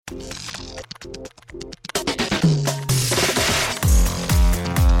Hello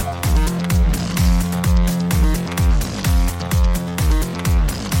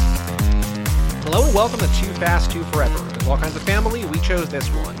and welcome to Too Fast, Too Forever. There's all kinds of family, we chose this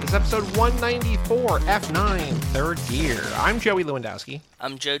one. This is episode 194, F9, third gear. I'm Joey Lewandowski.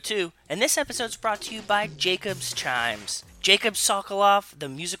 I'm Joe too, and this episode's brought to you by Jacobs Chimes. Jacob Sokoloff, the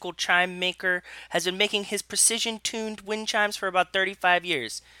musical chime maker, has been making his precision-tuned wind chimes for about 35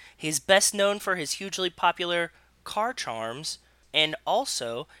 years. He is best known for his hugely popular car charms, and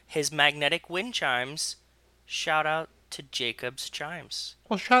also his magnetic wind chimes. Shout out to Jacobs Chimes.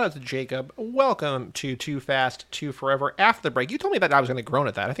 Well, shout out to Jacob. Welcome to Too Fast, Too Forever. After the break, you told me that I was going to groan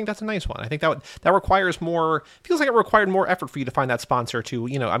at that. I think that's a nice one. I think that requires more, feels like it required more effort for you to find that sponsor to,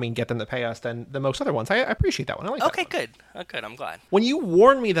 get them to pay us than the most other ones. I appreciate that one. I like Okay, that one. good. Oh, good. I'm glad. When you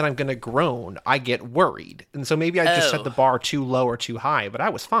warn me that I'm going to groan, I get worried. And so maybe I just set the bar too low or too high, but I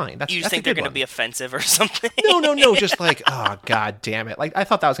was fine. You think they're going to be offensive or something? No. Just like, oh, God damn it. Like, I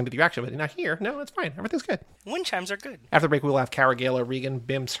thought that was going to be the reaction, but not here. No, it's fine. Everything's good. Wind chimes are good. After the break, we will have Cara Gayla Regan,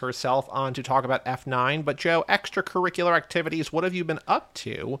 Bimps herself, on to talk about F9. But, Joe, extracurricular activities, what have you been up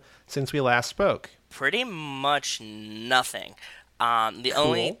to since we last spoke? Pretty much nothing.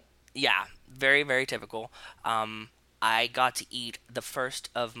 Very, very typical. I got to eat the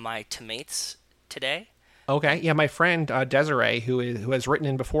first of my tomates today. Okay, yeah, my friend Desiree, who has written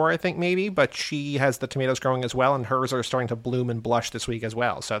in before, I think maybe, but she has the tomatoes growing as well, and hers are starting to bloom and blush this week as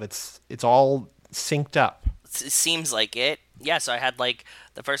well. So it's all synced up. It seems like it. Yeah, so I had like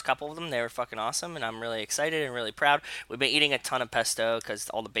the first couple of them. They were fucking awesome, and I'm really excited and really proud. We've been eating a ton of pesto because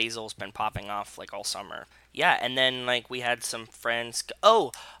all the basil's been popping off like all summer. Yeah, and then like we had some friends.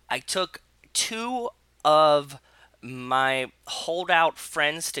 Oh, I took 2 of my holdout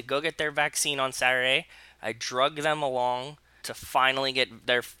friends to go get their vaccine on Saturday. I drug them along to finally get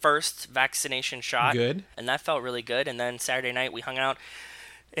their first vaccination shot. Good. And that felt really good. And then Saturday night we hung out.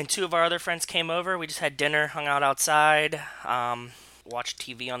 And 2 of our other friends came over. We just had dinner, hung out outside, watched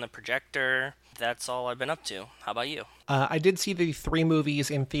TV on the projector. That's all I've been up to. How about you? I did see the 3 movies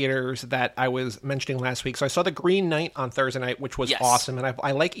in theaters that I was mentioning last week. So I saw The Green Knight on Thursday night, which was awesome. And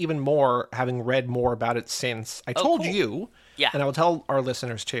I like even more having read more about it since. I told you, and I will tell our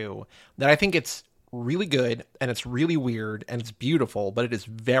listeners too, that I think it's really good, and it's really weird, and it's beautiful, but it is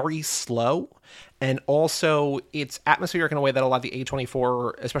very slow, and also it's atmospheric in a way that a lot of the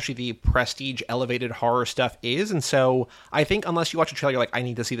A24, especially the prestige elevated horror stuff is, and so I think unless you watch a trailer, you're like, I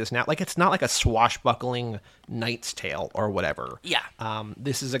need to see this now. Like, it's not like a swashbuckling Knight's Tale or whatever. Yeah.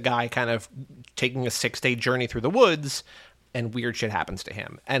 This is a guy kind of taking a 6-day journey through the woods, and weird shit happens to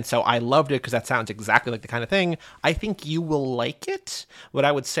him. And so I loved it because that sounds exactly like the kind of thing. I think you will like it. What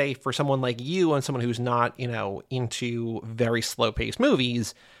I would say for someone like you and someone who's not, into very slow-paced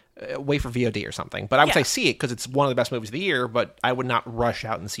movies, wait for VOD or something. But I would say see it because it's one of the best movies of the year, but I would not rush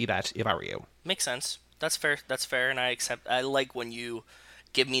out and see that if I were you. Makes sense. That's fair, and I like when you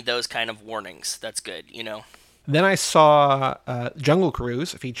give me those kind of warnings. That's good, Then I saw Jungle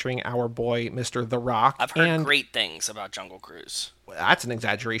Cruise featuring our boy, Mr. The Rock. I've heard great things about Jungle Cruise. That's an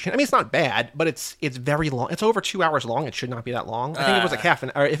exaggeration. I mean, it's not bad, but it's very long. It's over 2 hours long. It should not be that long. I think it was like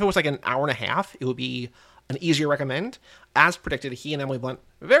if it was like an hour and a half, it would be an easier recommend. As predicted, he and Emily Blunt,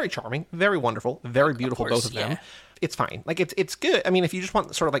 very charming, very wonderful, very beautiful, both of them. It's fine. Like, it's good. I mean, if you just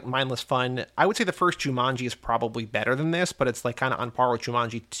want sort of like mindless fun, I would say the first Jumanji is probably better than this, but it's like kind of on par with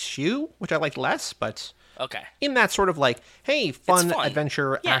Jumanji 2, which I liked less, but okay. In that sort of like, hey, fun.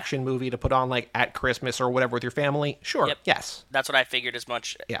 Adventure action movie to put on like at Christmas or whatever with your family. Sure. Yep. Yes. That's what I figured as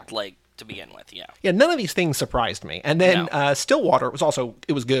much like to begin with. Yeah. Yeah. None of these things surprised me. And then Stillwater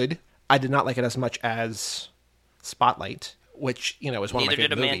was good. I did not like it as much as Spotlight, which, is one of my favorite movies. Neither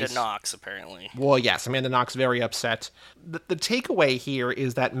did Amanda Knox, apparently. Well, yes, Amanda Knox very upset. The takeaway here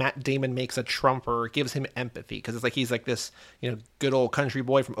is that Matt Damon makes a Trumper, gives him empathy, because it's like he's like this, good old country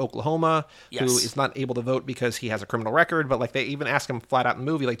boy from Oklahoma who is not able to vote because he has a criminal record, but like they even ask him flat out in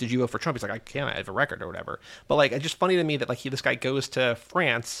the movie, like, did you vote for Trump? He's like, I can't, I have a record or whatever. But like, it's just funny to me that like this guy goes to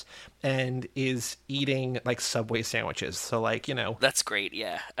France and is eating like Subway sandwiches. So like, That's great,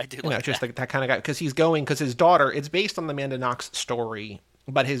 yeah. I do like just like that kind of guy, because his daughter, it's based on the Amanda Knox story,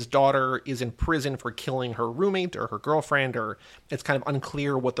 but his daughter is in prison for killing her roommate or her girlfriend, or it's kind of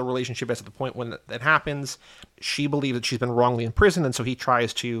unclear what the relationship is at the point when that happens. She believes that she's been wrongly imprisoned, and so he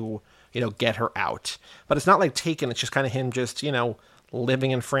tries to, get her out. But it's not like Taken, it's just kind of him just,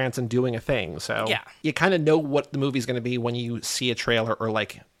 living in France and doing a thing. So you kind of know what the movie's going to be when you see a trailer or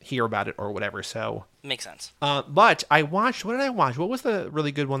like hear about it or whatever. So makes sense. But I watched, what did I watch? What was the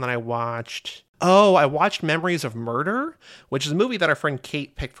really good one that I watched? Oh, I watched Memories of Murder, which is a movie that our friend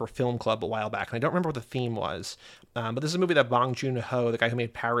Kate picked for Film Club a while back. And I don't remember what the theme was. But this is a movie that Bong Joon-ho, the guy who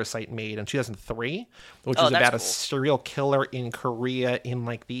made Parasite, made in 2003, which is about a serial killer in Korea in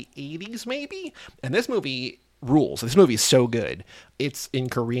like the 80s maybe. And this movie rules. This movie is so good. It's in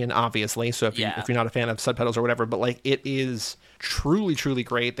Korean, obviously, so if you're not a fan of subtitles or whatever, but like it is truly, truly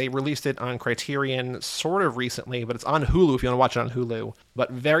great. They released it on Criterion sort of recently, but it's on Hulu if you want to watch it on Hulu.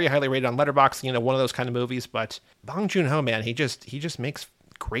 But very highly rated on Letterboxd, you know, one of those kind of movies. But Bong Joon-ho, man, he just makes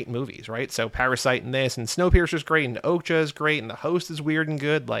great movies, right? So Parasite and this, and Snowpiercer's great, and Okja is great, and The Host is weird and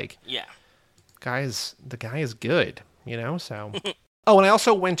good. Like, the guy is good, you know, so... Oh, and I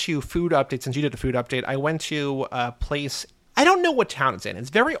also went to Food Update. Since you did a Food Update, I went to a place, I don't know what town it's in.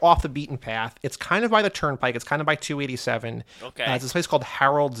 It's very off the beaten path. It's kind of by the Turnpike. It's kind of by 287. Okay. It's this place called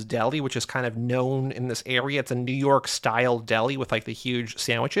Harold's Deli, which is kind of known in this area. It's a New York-style deli with, like, the huge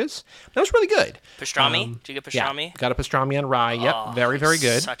sandwiches. That was really good. Pastrami? Did you get pastrami? Yeah, got a pastrami on rye. Yep, very, very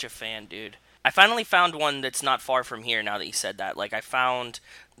good. Such a fan, dude. I finally found one that's not far from here now that you said that. Like,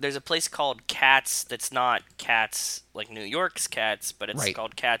 there's a place called Katz that's not Katz, like New York's Katz, but it's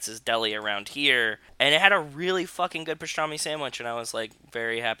called Katz's Deli around here. And it had a really fucking good pastrami sandwich, and I was, like,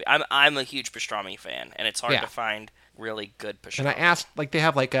 very happy. I'm a huge pastrami fan, and it's hard to find really good pastrami. And I asked, like, they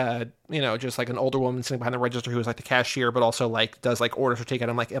have, like, a, you know, just, like, an older woman sitting behind the register who is, like, the cashier, but also, like, does, like, orders for takeout.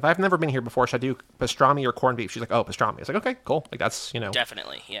 I'm like, if I've never been here before, should I do pastrami or corned beef? She's like, oh, pastrami. I was like, okay, cool. Like, that's, you know.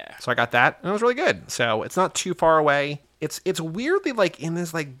 Definitely, yeah. So I got that, and it was really good. So it's not too far away. It's weirdly, like, in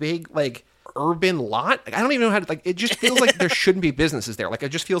this, like, big, like, urban lot. Like, I don't even know how to, like, it just feels like there shouldn't be businesses there. Like, it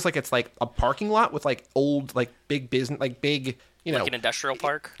just feels like it's, like, a parking lot with, like, old, like, big business, like, big... You know, like an industrial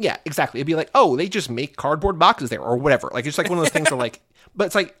park? Yeah, exactly. It'd be like, oh, they just make cardboard boxes there or whatever. Like, it's like one of those things where, like, but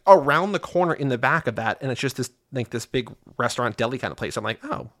it's like around the corner in the back of that, and it's just this, like, this big restaurant deli kind of place. I'm like,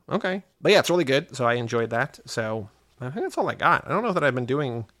 oh, okay. But yeah, it's really good. So I enjoyed that. So I think that's all I got. I don't know that I've been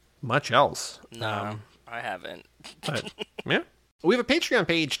doing much else. No, I haven't. But, yeah. We have a Patreon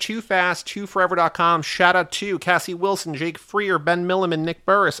page, toofast2forever.com. Shout out to Cassie Wilson, Jake Freer, Ben Milliman, Nick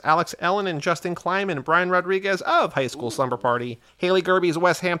Burris, Alex Ellen, and Justin Kleiman, Brian Rodriguez of High School Slumber Party, Haley Gerbies,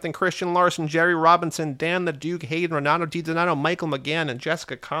 West Hampton, Christian Larson, Jerry Robinson, Dan the Duke, Hayden, Renato DiDonato, Michael McGann, and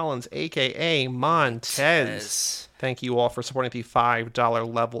Jessica Collins, a.k.a. Montez. Thank you all for supporting the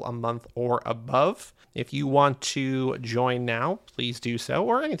 $5 level a month or above. If you want to join now, please do so,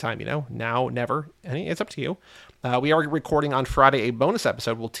 or anytime, you know, now, never, it's up to you. We are recording on Friday a bonus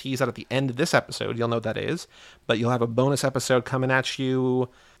episode. We'll tease that at the end of this episode. You'll know what that is. But you'll have a bonus episode coming at you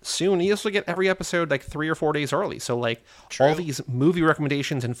soon. You also get every episode like 3 or 4 days early. So like all these movie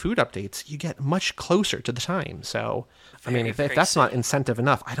recommendations and food updates, you get much closer to the time. So, I mean, if that's not incentive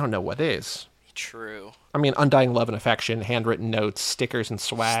enough, I don't know what is. True. I mean, undying love and affection, handwritten notes, stickers and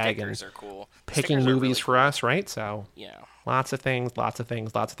swag. Stickers are cool. Picking Stickers movies really for us, right? So yeah. Lots of things. We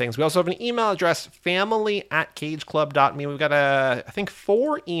also have an email address, family@cageclub.me. We've got, I think,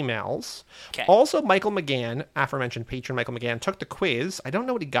 4 emails. Okay. Also, Michael McGann, aforementioned patron Michael McGann, took the quiz. I don't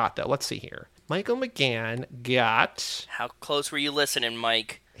know what he got, though. Let's see here. Michael McGann got... How close were you listening,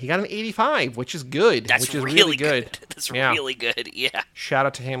 Mike? He got an 85, which is good. That's really good. That's really good, yeah. Shout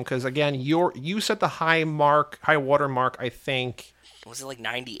out to him, because, again, you set the high water mark, I think... Was it like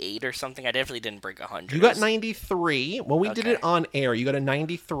 98 or something? I definitely didn't break 100. You got 93. When we did it on air, you got a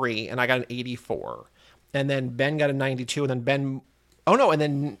 93, and I got an 84. And then Ben got a 92, and then Ben... Oh, no, and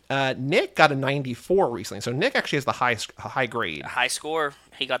then Nick got a 94 recently. So Nick actually has the high grade. A high score?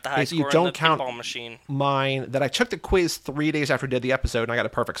 He got the high score you don't in the count pinball machine. Mine, that I took the quiz 3 days after I did the episode, and I got a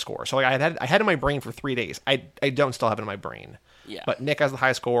perfect score. So like, I had it in my brain for 3 days. I don't still have it in my brain. Yeah. But Nick has the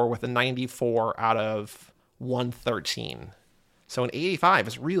high score with a 94 out of 113. So an 85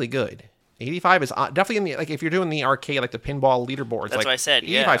 is really good. 85 is definitely in the, like, if you're doing the arcade, like the pinball leaderboards. That's like, what I said,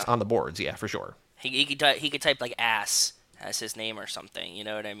 85's on the boards, yeah, for sure. He could type like ass as his name or something, you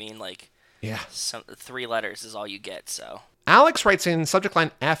know what I mean? Like, yeah. 3 letters is all you get, so. Alex writes in subject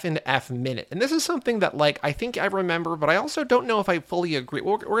line F and F minute. And this is something that, like, I think I remember, but I also don't know if I fully agree.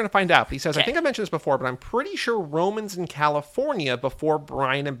 We're going to find out. But he says, I think I mentioned this before, but I'm pretty sure Roman's in California before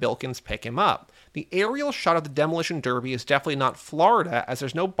Brian and Bilkins pick him up. The aerial shot of the demolition derby is definitely not Florida, as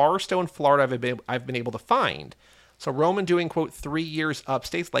there's no Barstow in Florida I've been able to find. So Roman doing, quote, 3 years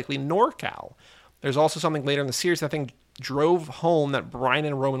upstate's likely NorCal. There's also something later in the series that I think drove home that Brian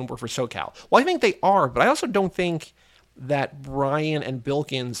and Roman were for SoCal. Well, I think they are, but I also don't think that Brian and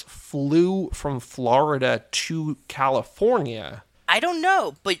Bilkins flew from Florida to California. I don't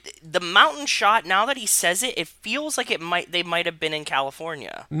know, but the mountain shot, now that he says it, it feels like they might have been in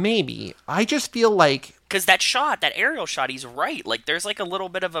California. Maybe. I just feel like... Because that shot, that aerial shot, he's right. Like, there's like a little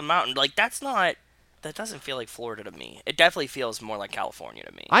bit of a mountain. Like, that doesn't feel like Florida to me. It definitely feels more like California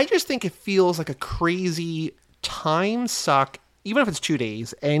to me. I just think it feels like a crazy time suck, even if it's 2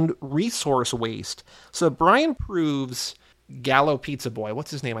 days, and resource waste. So Brian proves Gallo Pizza Boy,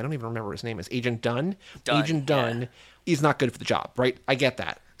 what's his name? I don't even remember what his name is. Agent Dunn? Agent Dunn. Yeah. He's not good for the job, right? I get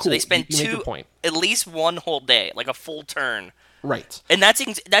that. Cool. So they spend at least one whole day, like a full turn. Right. And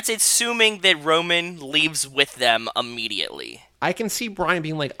that's assuming that Roman leaves with them immediately. I can see Brian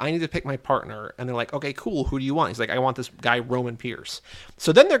being like, I need to pick my partner. And they're like, okay, cool. Who do you want? He's like, I want this guy, Roman Pierce.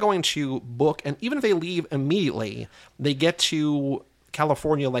 So then they're going to book, and even if they leave immediately, they get to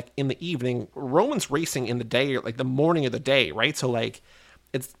California like in the evening. Roman's racing in the day, like the morning of the day, right? So like,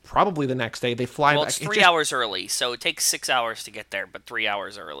 it's probably the next day. They fly back. It's 3 hours early, so it takes 6 hours to get there, but 3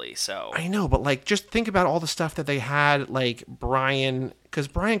 hours early, so... I know, but, like, just think about all the stuff that they had, like, Brian... Because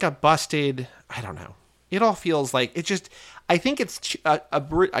Brian got busted. I don't know. It all feels like... It just... I think it's a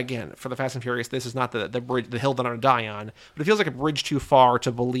bridge... Again, for the Fast and Furious, this is not the bridge, the hill that I'm going to die on, but it feels like a bridge too far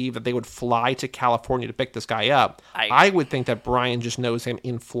to believe that they would fly to California to pick this guy up. I would think that Brian just knows him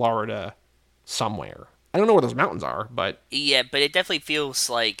in Florida somewhere. I don't know where those mountains are, but... Yeah, but it definitely feels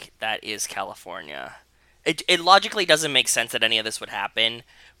like that is California. It logically doesn't make sense that any of this would happen,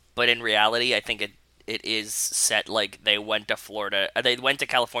 but in reality, I think it is set like they went to Florida... They went to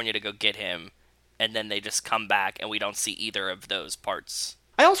California to go get him, and then they just come back, and we don't see either of those parts.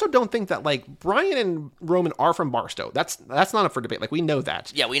 I also don't think that, like, Brian and Roman are from Barstow. That's not up for debate. Like, we know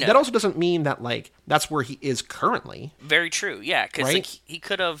that. Yeah, we know. That also doesn't mean that, like, that's where he is currently. Very true, yeah. Because, right? like, he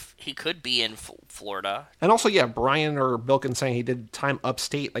could be in Florida. And also, yeah, Brian or Bilkin saying he did time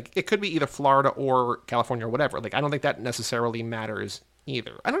upstate. Like, it could be either Florida or California or whatever. Like, I don't think that necessarily matters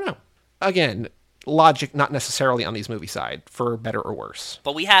either. I don't know. Again, logic not necessarily on these movie side, for better or worse.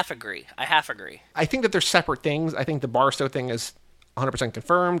 But we half agree. I half agree. I think that they're separate things. I think the Barstow thing is 100%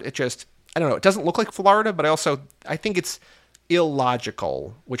 confirmed. It just, I don't know, it doesn't look like Florida, but I think it's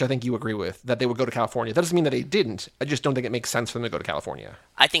illogical, which I think you agree with, that they would go to California. That doesn't mean that they didn't. I just don't think it makes sense for them to go to California.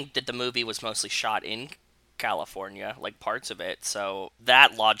 I think that the movie was mostly shot in California, like parts of it, so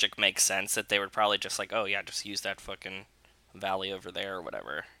that logic makes sense, that they were probably just like, oh yeah, just use that fucking valley over there or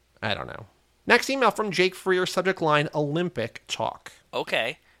whatever. I don't know. Next email from Jake Freer, subject line, Olympic talk.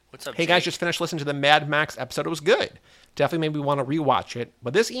 Okay. What's up, Hey, Jake? guys, just finished listening to the Mad Max episode. It was good. Definitely made me want to rewatch it.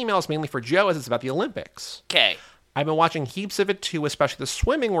 But this email is mainly for Joe, as it's about the Olympics. Okay. I've been watching heaps of it, too, especially the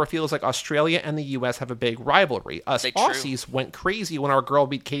swimming, where it feels like Australia and the U.S. have a big rivalry. Us Aussies went crazy when our girl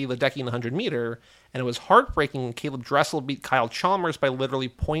beat Katie Ledecky in the 100-meter, and it was heartbreaking when Caleb Dressel beat Kyle Chalmers by literally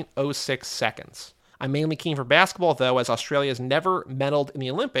 0.06 seconds. I'm mainly keen for basketball, though, as Australia's never medaled in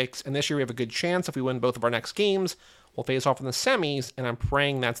the Olympics, and this year we have a good chance if we win both of our next games. We'll face off in the semis, and I'm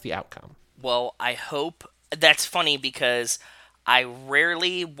praying that's the outcome. Well, I hope... That's funny because I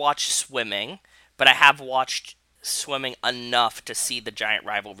rarely watch swimming, but I have watched swimming enough to see the giant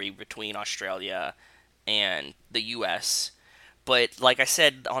rivalry between Australia and the U.S. But like I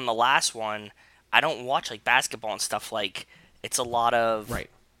said on the last one, I don't watch like basketball and stuff. Like, it's a lot of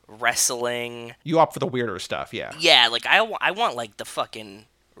wrestling. You opt for the weirder stuff, yeah. Yeah, like I want like the fucking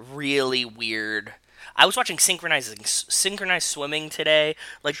really weird... I was watching synchronized swimming today.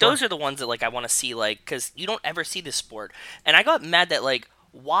 Like, those are the ones that, like, I want to see, like, because you don't ever see this sport. And I got mad that, like,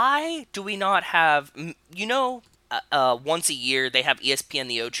 why do we not have, you know, once a year they have ESPN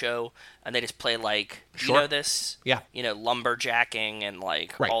The Ocho, and they just play, like, you know this? Yeah. You know, lumberjacking and,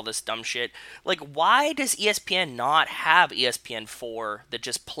 like, all this dumb shit. Like, why does ESPN not have ESPN4 that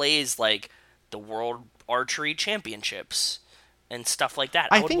just plays, like, the World Archery Championships? And stuff like that.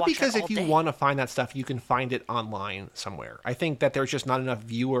 I think because if you want to find that stuff, you can find it online somewhere. I think that there's just not enough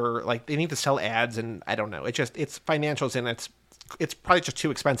viewer, like, they need to sell ads, and I don't know. It's financials, and it's probably just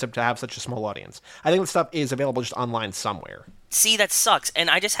too expensive to have such a small audience. I think the stuff is available just online somewhere. See, that sucks. And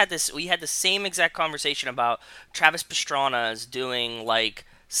I just had we had the same exact conversation about Travis Pastrana's doing, like,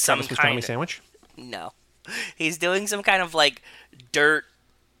 some Travis Pastrana sandwich? No. He's doing some kind of, like, dirt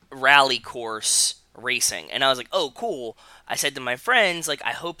rally course racing. And I was like, oh, cool. I said to my friends, like,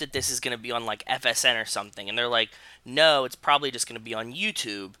 I hope that this is going to be on, like, FSN or something. And they're like, no, it's probably just going to be on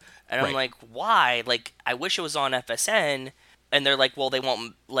YouTube. And I'm like, why? Like, I wish it was on FSN. And they're like, well, they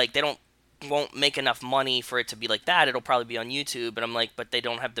won't make enough money for it to be like that. It'll probably be on YouTube. And I'm like, but they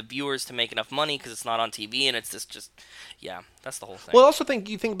don't have the viewers to make enough money because it's not on TV. And it's just, yeah, that's the whole thing. Well, I also think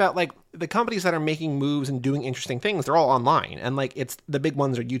you think about, like, the companies that are making moves and doing interesting things, they're all online. And like, it's the big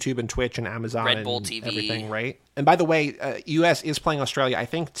ones are YouTube and Twitch and Amazon Red Bull and TV. Everything, right? And by the way, US is playing Australia, I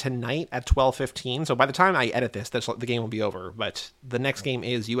think, tonight at 12:15. So by the time I edit this, the game will be over. But the next game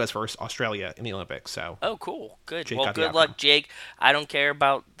is US versus Australia in the Olympics. So. Oh, cool. Good. Jake, well, good luck, Jake. I don't care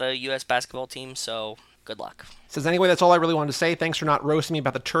about the US basketball team, so good luck. Says, anyway, that's all I really wanted to say. Thanks for not roasting me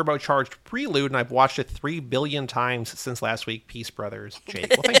about the turbocharged Prelude, and I've watched it 3 billion times since last week. Peace, brothers. Jake.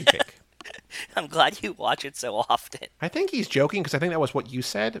 Well, thank you, Jake. I'm glad you watch it so often. I think he's joking because I think that was what you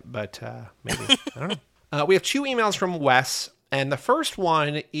said, but maybe. I don't know. We have 2 emails from Wes, and the first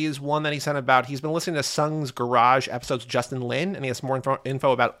one is one that he sent about, he's been listening to Sung's Garage episodes of Justin Lin, and he has more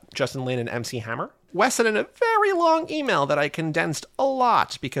info about Justin Lin and MC Hammer. Wes sent in a very long email that I condensed a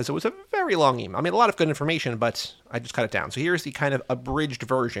lot because it was a very long email. I mean, a lot of good information, but I just cut it down. So here's the kind of abridged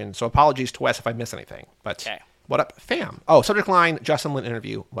version. So apologies to Wes if I miss anything. But okay. What up, fam? Oh, subject line, Justin Lin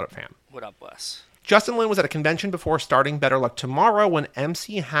interview. What up, fam? What up, Wes? Justin Lin was at a convention before starting Better Luck Tomorrow when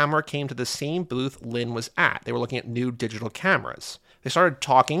MC Hammer came to the same booth Lin was at. They were looking at new digital cameras. They started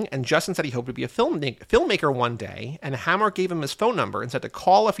talking, and Justin said he hoped to be a filmmaker one day, and Hammer gave him his phone number and said to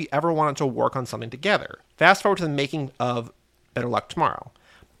call if he ever wanted to work on something together. Fast forward to the making of Better Luck Tomorrow.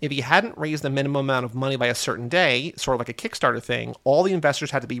 If he hadn't raised the minimum amount of money by a certain day, sort of like a Kickstarter thing, all the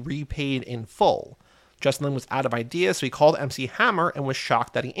investors had to be repaid in full. Justin Lin was out of ideas, so he called MC Hammer and was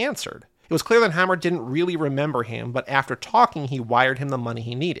shocked that he answered. It was clear that Hammer didn't really remember him, but after talking, he wired him the money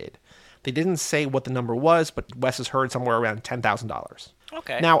he needed. They didn't say what the number was, but Wes has heard somewhere around $10,000.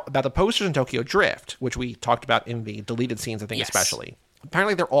 Okay. Now, about the posters in Tokyo Drift, which we talked about in the deleted scenes, I think, especially.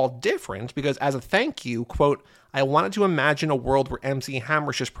 Apparently, they're all different because as a thank you, quote, I wanted to imagine a world where MC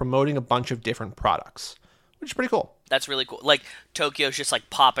Hammer's just promoting a bunch of different products, which is pretty cool. That's really cool. Like, Tokyo's just, like,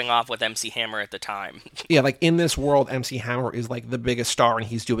 popping off with MC Hammer at the time. Yeah, like, in this world, MC Hammer is, like, the biggest star, and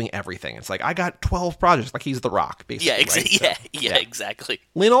he's doing everything. It's like, I got 12 projects. Like, he's The Rock, basically. Yeah, right? Exactly.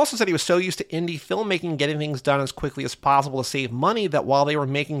 Lin also said he was so used to indie filmmaking getting things done as quickly as possible to save money that while they were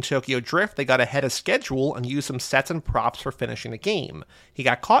making Tokyo Drift, they got ahead of schedule and used some sets and props for finishing the game. He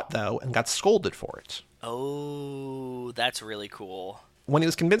got caught, though, and got scolded for it. Oh, that's really cool. When he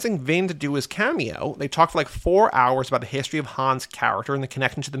was convincing Vin to do his cameo, they talked for like 4 hours about the history of Han's character and the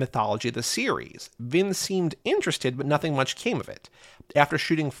connection to the mythology of the series. Vin seemed interested, but nothing much came of it. After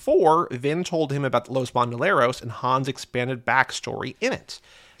shooting 4, Vin told him about Los Bandoleros and Han's expanded backstory in it.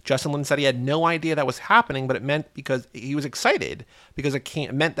 Justin Lin said he had no idea that was happening, but it meant because he was excited because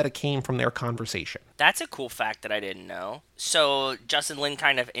it meant that it came from their conversation. That's a cool fact that I didn't know. So Justin Lin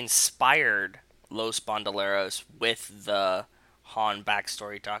kind of inspired Los Bandoleros with the Han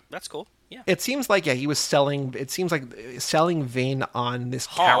backstory talk. That's cool. Yeah. It seems like he was selling. It seems like selling Vin on this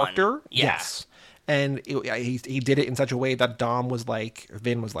Han. Character. Yeah. Yes. And he did it in such a way that Vin was like,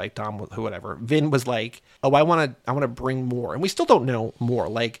 Vin was like, oh, I want to bring more. And we still don't know more.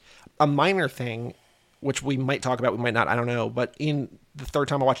 Like, a minor thing, which we might talk about, we might not, I don't know. But in the third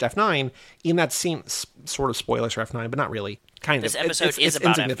time I watched F9, in that scene, sort of spoilers for F9, but not really. Kind of. This episode is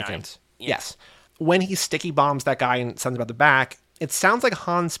about insignificant. F9. Yeah. Yes. When he sticky bombs that guy and sends him out the back, it sounds like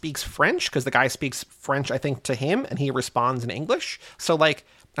Han speaks French because the guy speaks French, I think, to him, and he responds in English. So, like,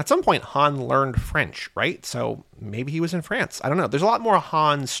 at some point, Han learned French, right? So maybe he was in France. I don't know. There's a lot more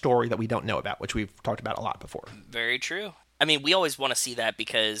Han story that we don't know about, which we've talked about a lot before. Very true. I mean, we always want to see that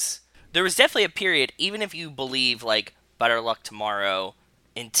because there was definitely a period, even if you believe, like, Better Luck Tomorrow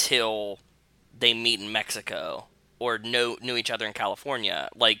until they meet in Mexico or knew each other in California,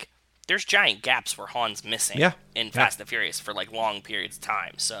 like, there's giant gaps where Han's missing in Fast and Furious for, like, long periods of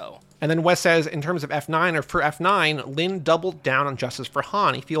time, so... And then Wes says, in terms of F9, or for F9, Lin doubled down on justice for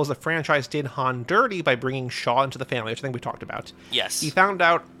Han. He feels the franchise did Han dirty by bringing Shaw into the family, which I think we talked about. Yes. He found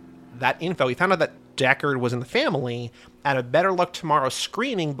out that info. He found out that Deckard was in the family at a Better Luck Tomorrow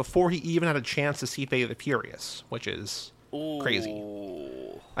screening before he even had a chance to see Fate of the Furious, which is crazy.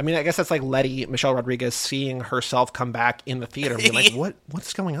 I mean, I guess that's like Letty, Michelle Rodriguez, seeing herself come back in the theater and being like,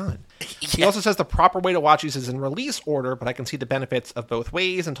 what's going on? Yeah. He also says the proper way to watch these is in release order, but I can see the benefits of both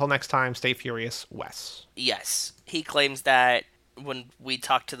ways. Until next time, stay furious, Wes. Yes. He claims that when we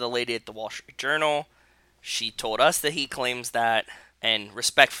talked to the lady at the Wall Street Journal, she told us that he claims that, and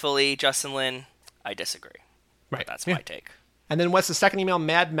respectfully, Justin Lin, I disagree. Right. That's my take. And then Wes' second email,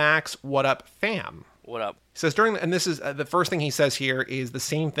 Mad Max, what up, fam? What up? He says and this is the first thing he says here is the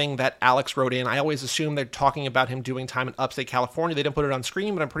same thing that Alex wrote in. I always assume they're talking about him doing time in upstate California. They didn't put it on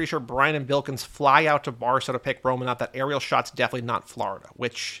screen, but I'm pretty sure Brian and Bilkins fly out to Barstow to pick Roman up. That aerial shot's definitely not Florida,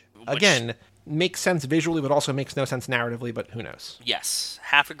 which again, makes sense visually, but also makes no sense narratively, but who knows? Yes,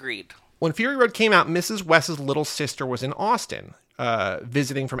 half agreed. When Fury Road came out, Mrs. Wes's little sister was in Austin.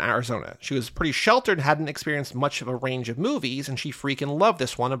 visiting from Arizona. She was pretty sheltered and hadn't experienced much of a range of movies, and she freaking loved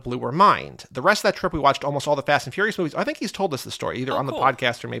this one. It blew her mind. The rest of that trip, we watched almost all the Fast and Furious movies. I think he's told us the story, either on the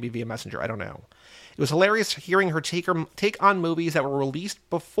podcast or maybe via Messenger. I don't know. It was hilarious hearing her take on movies that were released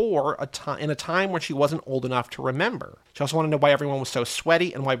before in a time when she wasn't old enough to remember. She also wanted to know why everyone was so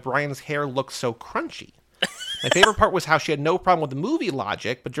sweaty and why Brian's hair looked so crunchy. My favorite part was how she had no problem with the movie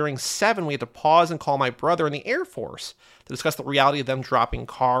logic, but during 7, we had to pause and call my brother in the Air Force to discuss the reality of them dropping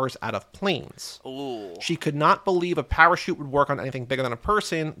cars out of planes. Ooh. She could not believe a parachute would work on anything bigger than a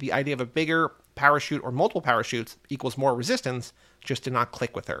person. The idea of a bigger parachute or multiple parachutes equals more resistance just did not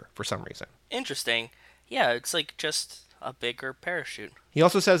click with her for some reason. Interesting. Yeah, it's like just a bigger parachute. He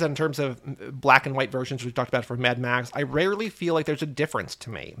also says that in terms of black and white versions we talked about for Mad Max, I rarely feel like there's a difference to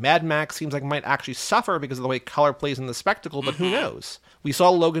me. Mad Max seems like it might actually suffer because of the way color plays in the spectacle, but who knows? We saw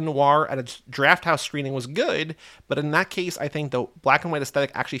Logan Noir at its Draft House screening was good, but in that case, I think the black and white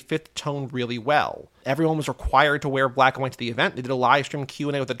aesthetic actually fit the tone really well. Everyone was required to wear black and white to the event. They did a live stream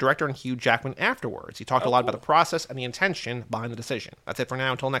Q&A with the director and Hugh Jackman afterwards. He talked a lot about the process and the intention behind the decision. That's it for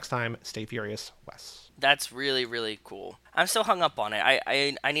now. Until next time, stay furious, Wes. That's really, really cool. I'm still hung up on it.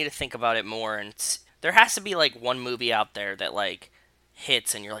 I need to think about it more. And there has to be, like, one movie out there that, like,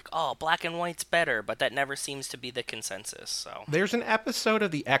 hits and you're like, oh, black and white's better. But that never seems to be the consensus, so. There's an episode of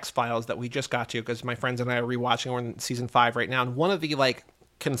The X-Files that we just got to because my friends and I are rewatching. We're in season 5 right now. And one of the, like,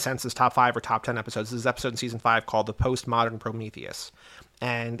 consensus top 5 or top 10 episodes is this episode in season 5 called The Postmodern Prometheus.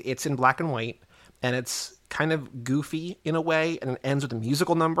 And it's in black and white. And it's kind of goofy in a way, and it ends with a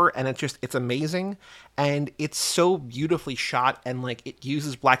musical number, and it's amazing, and it's so beautifully shot, and like it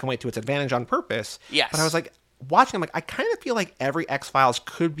uses black and white to its advantage on purpose. Yes. But I was like, watching, I'm like, I kind of feel like every X-Files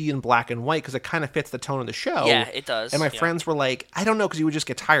could be in black and white because it kind of fits the tone of the show. Yeah, it does. And my friends were like, I don't know, because you would just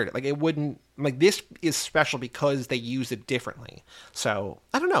get tired. Like, it wouldn't, like, this is special because they used it differently. So,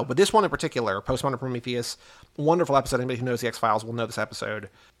 I don't know. But this one in particular, Postmodern Prometheus, wonderful episode. Anybody who knows the X-Files will know this episode.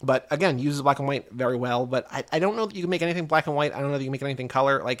 But again, uses black and white very well. But I don't know that you can make anything black and white. I don't know that you can make anything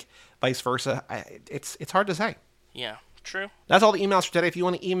color, like vice versa. It's hard to say. Yeah. True. That's all the emails for today. If you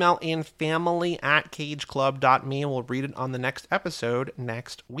want to email in family@cageclub.me, and we'll read it on the next episode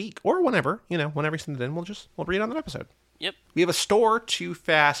next week. Or whenever, whenever you send it in, we'll read it on that episode. Yep. We have a store,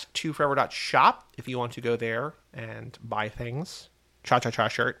 toofast2forever.shop, if you want to go there and buy things. Cha-cha-cha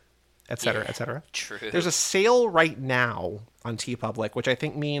shirt, etc., etc. True. There's a sale right now on TeePublic, which I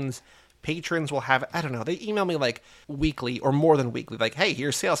think means patrons will have, I don't know, they email me like weekly or more than weekly, like, hey,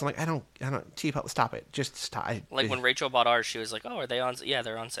 here's sales. I'm like, I don't, TeePublic, stop it. Just stop. Like when Rachel bought ours, she was like, oh, are they on? Yeah,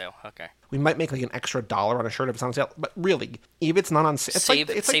 they're on sale. Okay. We might make like an extra $1 on a shirt if it's on sale, but really, if it's not on sale,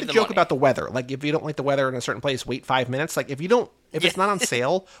 it's like the joke money. about the weather. Like, if you don't like the weather in a certain place, wait 5 minutes. Like, if it's not on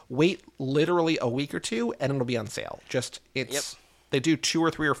sale, wait literally a week or two, and it'll be on sale. They do 2 or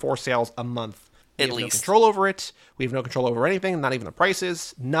 3 or 4 sales a month. We have no control over it. We have no control over anything, not even the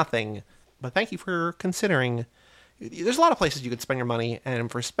prices, nothing. But thank you for considering. There's a lot of places you could spend your money,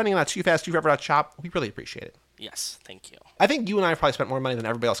 and for spending it on toofast2forever.shop, we really appreciate it. Yes, thank you. I think you and I have probably spent more money than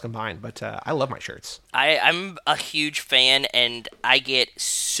everybody else combined, but I love my shirts. I'm a huge fan, and I get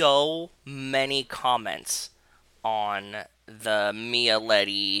so many comments on the Mia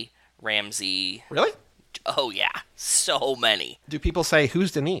Letty Ramsey. Really? Oh, yeah. So many. Do people say,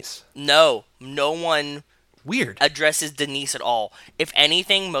 who's Denise? No one Weird. addresses Denise at all. If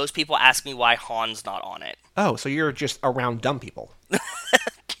anything, most people ask me why Han's not on it. Oh, so you're just around dumb people.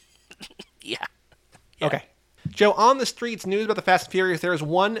 Yeah. Okay. Joe, on the streets, news about the Fast and Furious, there's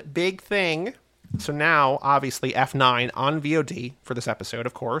one big thing. So now, obviously, F9 on VOD for this episode,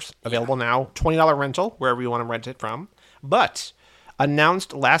 of course. Available now. $20 rental, wherever you want to rent it from. But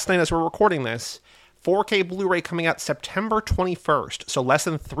announced last night as we're recording this, 4K Blu-ray coming out September 21st, so less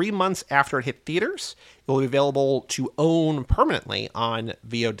than 3 months after it hit theaters. It will be available to own permanently on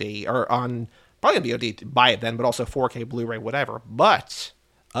VOD, or probably on VOD to buy it then, but also 4K Blu-ray, whatever. But,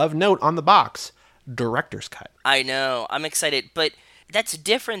 of note on the box, Director's Cut. I know, I'm excited, but that's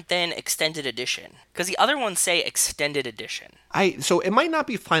different than Extended Edition, because the other ones say Extended Edition. So it might not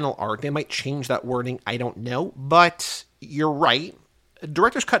be final art, they might change that wording, I don't know, but you're right.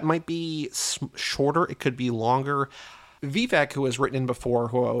 Director's Cut might be shorter. It could be longer. Vivek, who has written in before,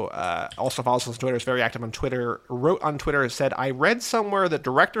 who also follows us on Twitter, is very active on Twitter, wrote on Twitter, said, I read somewhere that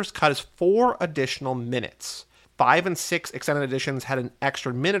Director's Cut is 4 additional minutes. 5 and 6 extended editions had an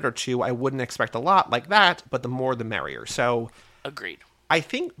extra minute or two. I wouldn't expect a lot like that, but the more the merrier. So, agreed. I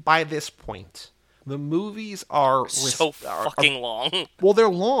think by this point, the movies are fucking long. Well, they're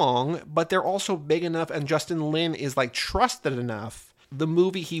long, but they're also big enough, and Justin Lin is like trusted enough the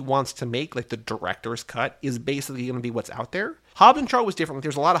movie he wants to make, like the director's cut, is basically going to be what's out there. Hobbs and Shaw was different. Like,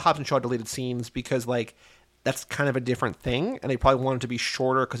 there's a lot of Hobbs and Shaw deleted scenes because, like, that's kind of a different thing, and they probably wanted to be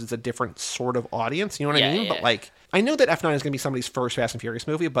shorter because it's a different sort of audience. You know what I mean? Yeah. But, like, I know that F9 is going to be somebody's first Fast and Furious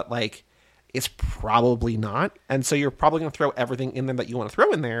movie, but, like, it's probably not. And so you're probably going to throw everything in there that you want to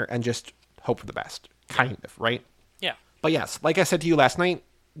throw in there and just hope for the best. Kind of, right? Yeah. But yes, like I said to you last night,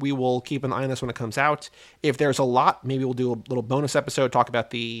 we will keep an eye on this when it comes out. If there's a lot, maybe we'll do a little bonus episode, talk about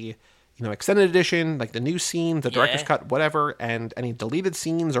the, extended edition, like the new scenes, the director's cut, whatever, and any deleted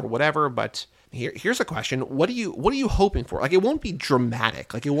scenes or whatever. But here's a question. What are you hoping for? Like, it won't be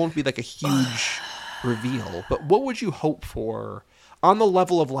dramatic. Like, it won't be like a huge reveal. But what would you hope for on the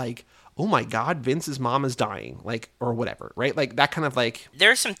level of, like, oh my God, Vince's mom is dying, like, or whatever, right? Like, that kind of, like...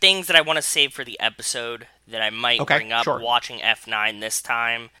 There's some things that I want to save for the episode that I might bring up watching F9 this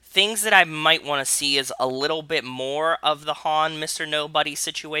time. Things that I might want to see is a little bit more of the Han, Mr. Nobody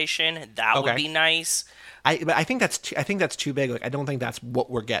situation. That would be nice. But I think that's too big. Like, I don't think that's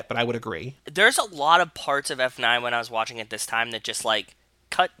what we're get, but I would agree. There's a lot of parts of F9 when I was watching it this time that just, like,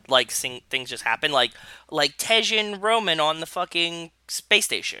 cut, like, things just happen. Like Tej and Roman on the fucking space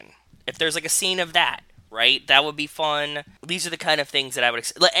station. If there's, like, a scene of that, right? That would be fun. These are the kind of things that I would...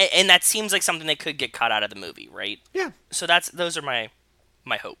 and that seems like something that could get cut out of the movie, right? Yeah. So those are my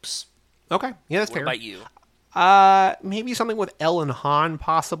hopes. Okay. Yeah, that's fair. What about you? Maybe something with Elle and Han,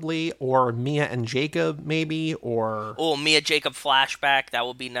 possibly, or Mia and Jacob, maybe, or... Oh, Mia Jacob flashback. That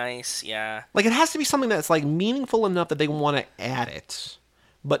would be nice, yeah. Like, it has to be something that's, like, meaningful enough that they want to add it,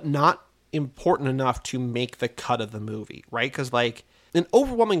 but not important enough to make the cut of the movie, right? Because, like... an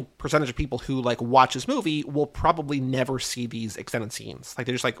overwhelming percentage of people who, like, watch this movie will probably never see these extended scenes. Like,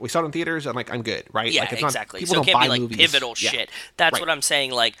 they're just like, we saw it in theaters, and, like, I'm good, right? Yeah, like, it's exactly. Not, so it can't be, like, movies. Pivotal shit. That's what I'm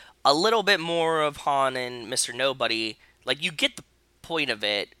saying. Like, a little bit more of Han and Mr. Nobody. Like, you get the point of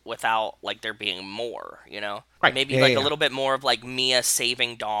it without, like, there being more, you know? Right. Maybe, a little bit more of, like, Mia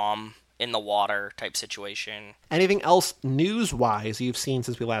saving Dom in the water type situation. Anything else news-wise you've seen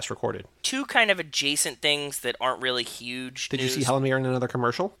since we last recorded? Two kind of adjacent things that aren't really huge. Did you see Helen Mirren in another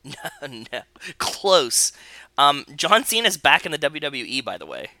commercial? No. Close. John Cena's back in the WWE, by the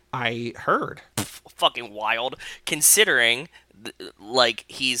way. I heard. Fucking wild. Considering, like,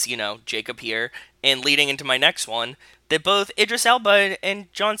 he's, Jacob here, and leading into my next one, that both Idris Elba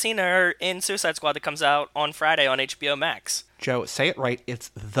and John Cena are in Suicide Squad that comes out on Friday on HBO Max. Joe, say it right.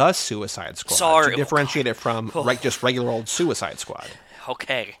 It's the Suicide Squad. Sorry. To differentiate it from just regular old Suicide Squad.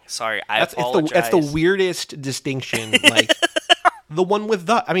 Okay. Sorry. I apologize. That's the weirdest distinction. Like, the one with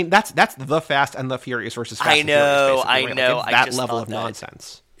the... I mean, that's the Fast and the Furious versus Fast and Furious. I know. Like, that level of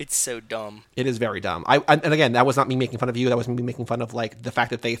nonsense. It's so dumb. It is very dumb. And again, that was not me making fun of you. That was me making fun of, like, the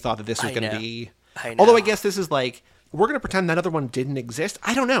fact that they thought that this was going to be... I know. Although I guess this is like... We're going to pretend that other one didn't exist?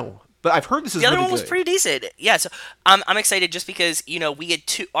 I don't know. But I've heard this is the other really one was good. pretty decent. Yeah, so I'm excited just because, we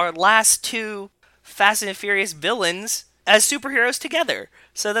had our last two Fast and Furious villains as superheroes together.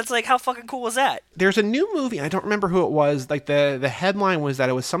 So that's like, how fucking cool was that? There's a new movie. I don't remember who it was. Like, the headline was that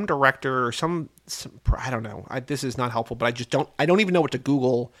it was some director or some I don't know. This is not helpful, but I don't even know what to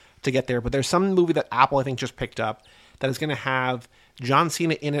Google to get there. But there's some movie that Apple, I think, just picked up that is going to have John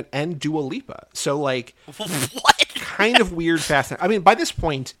Cena in it and Dua Lipa. So, like... What? Kind of weird fast. I mean, by this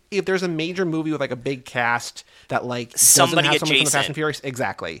point, if there's a major movie with, like, a big cast that, like, somebody doesn't have someone from adjacent. the Fast and Furious,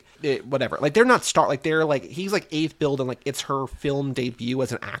 exactly. Whatever. Like, they're not they're, like, he's, like, eighth build and, like, it's her film debut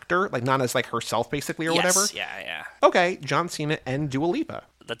as an actor. Like, not as, like, herself, basically, or whatever. Yeah. Okay, John Cena and Dua Lipa.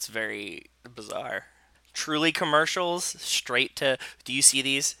 That's very bizarre. Truly commercials, straight to... Do you see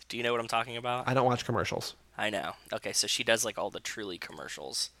these? Do you know what I'm talking about? I don't watch commercials. I know. Okay, so she does, like, all the Truly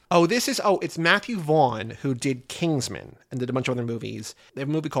commercials. It's Matthew Vaughn who did Kingsman and did a bunch of other movies. They have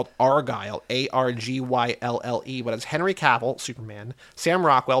a movie called Argylle, Argylle, but it's Henry Cavill, Superman, Sam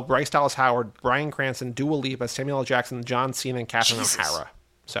Rockwell, Bryce Dallas Howard, Bryan Cranston, Dua Lipa, Samuel L. Jackson, John Cena, and Catherine O'Hara.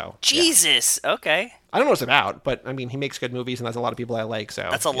 So Jesus, yeah. Okay. I don't know what it's about, but I mean, he makes good movies, and that's a lot of people I like. So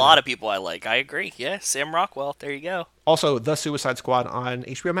that's a lot of people I like. I agree. Yeah, Sam Rockwell. There you go. Also, The Suicide Squad on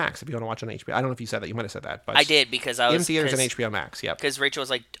HBO Max. If you want to watch it on HBO, I don't know if you said that. You might have said that, but I did because I was in theaters on HBO Max. Yep. Because Rachel was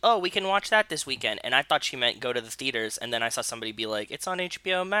like, "Oh, we can watch that this weekend," and I thought she meant go to the theaters. And then I saw somebody be like, "It's on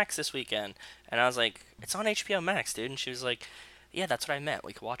HBO Max this weekend," and I was like, "It's on HBO Max, dude." And she was like, "Yeah, that's what I meant.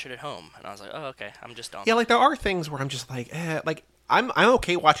 We could watch it at home." And I was like, "Oh, okay. I'm just dumb." Yeah, like there are things where I'm just like, like. I'm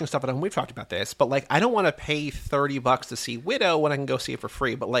okay watching stuff at home. We've talked about this, but like I don't want to pay $30 to see Widow when I can go see it for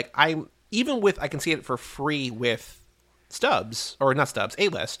free. But like I can see it for free with Stubs or not Stubs,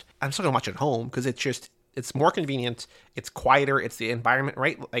 A-List. I'm still gonna watch it at home because it's more convenient. It's quieter. It's the environment,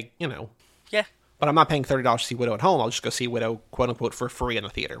 right? Like Yeah. But I'm not paying $30 to see Widow at home. I'll just go see Widow, quote unquote, for free in the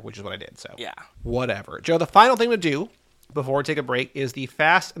theater, which is what I did. So yeah, whatever. Joe, the final thing to do before we take a break is the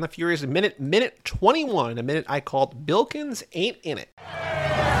Fast and the Furious minute 21, a minute I called Bilkins Ain't In It.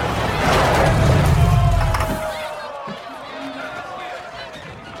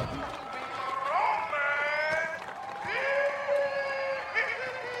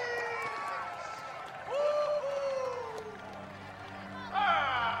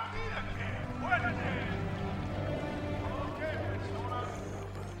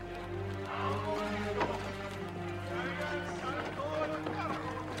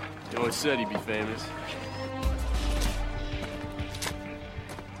 You always said he'd be famous.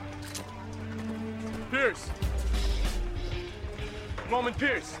 Pierce! Roman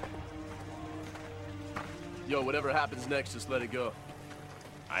Pierce! Yo, whatever happens next, just let it go.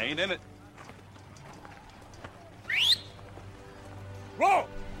 I ain't in it. Roll!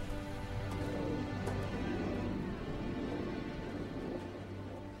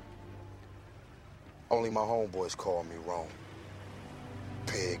 Only my homeboys call me Rome.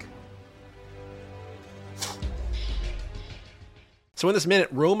 Pig. So in this minute,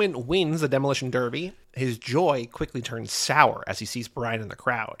 Roman wins the Demolition Derby. His joy quickly turns sour as he sees Bryan in the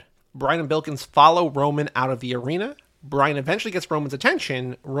crowd. Bryan and Bilkins follow Roman out of the arena. Bryan eventually gets Roman's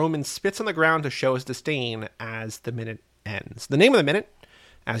attention. Roman spits on the ground to show his disdain as the minute ends. The name of the minute,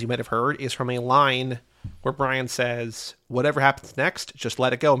 as you might have heard, is from a line where Bryan says, "Whatever happens next, just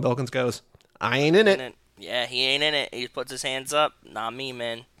let it go." And Bilkins goes, "I ain't in it." Yeah, he ain't in it. He puts his hands up. Not me,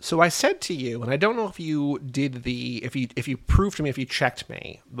 man. So I said to you, and I don't know if you did if you proved to me, if you checked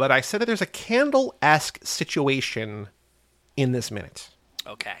me, but I said that there's a Candle-esque situation in this minute.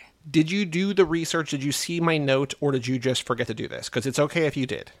 Okay. Did you do the research? Did you see my note, or did you just forget to do this? Because it's okay if you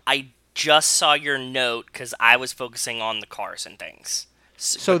did. I just saw your note because I was focusing on the cars and things.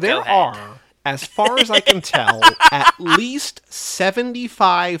 So there are, as far as I can tell, at least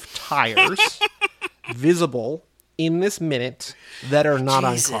 75 tires visible in this minute that are not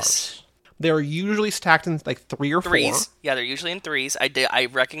on cars. They're usually stacked in like three or threes. Four. Yeah, they're usually in threes. I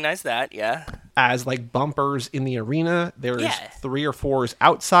recognize that, yeah. As like bumpers in the arena. There's 3 or 4s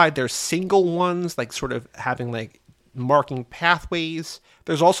outside. There's single ones like sort of having like marking pathways.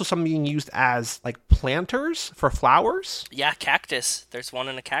 There's also some being used as like planters for flowers. Yeah, cactus. There's one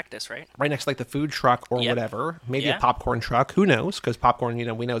in a cactus, right? Right next to like the food truck or whatever. Maybe a popcorn truck. Who knows? Because popcorn,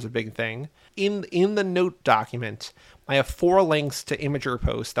 we know is a big thing. In the note document, I have 4 links to Imager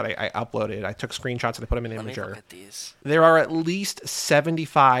posts that I uploaded. I took screenshots and I put them in Imager. Let me look at these. There are at least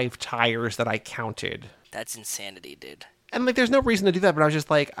 75 tires that I counted. That's insanity, dude. And like, there's no reason to do that, but I was just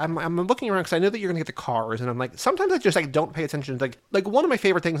like, I'm looking around because I know that you're gonna get the cars, and I'm like, sometimes I just like don't pay attention to like one of my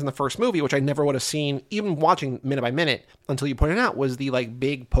favorite things in the first movie, which I never would have seen even watching minute by minute until you pointed out, was the like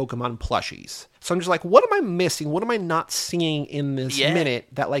big Pokemon plushies. So I'm just like, what am I missing? What am I not seeing in this minute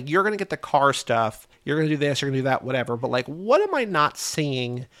that like you're gonna get the car stuff, you're gonna do this, you're gonna do that, whatever. But like, what am I not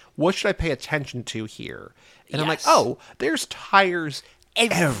seeing? What should I pay attention to here? And I'm like, oh, there's tires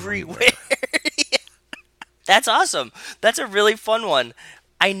everywhere. That's awesome. That's a really fun one.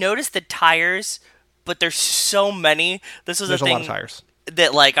 I noticed the tires, but there's so many. This was there's a thing lot of tires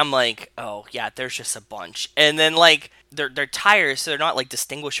that like I'm like, oh yeah, there's just a bunch. And then like they're tires, so they're not like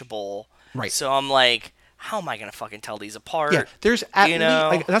distinguishable. Right. So I'm like, how am I gonna fucking tell these apart? Yeah, there's at least,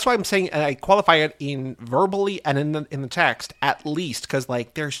 like, that's why I'm saying I qualify it in verbally and in the text at least, because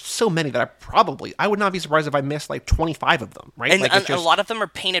like there's so many that I would not be surprised if I missed like 25 of them. Right. And, like, a lot of them are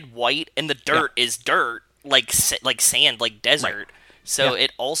painted white, and the dirt is dirt. Like sand, like desert. Right. So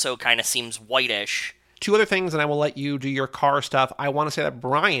it also kind of seems whitish. 2 other things, and I will let you do your car stuff. I want to say that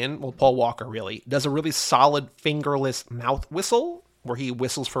Bryan, Paul Walker really, does a really solid fingerless mouth whistle where he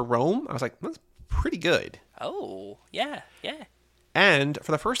whistles for Rome. I was like, that's pretty good. Oh, yeah. And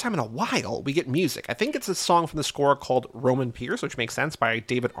for the first time in a while, we get music. I think it's a song from the score called Roman Pierce, which makes sense, by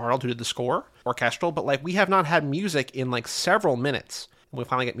David Arnold, who did the score, orchestral. But like, we have not had music in like several minutes. We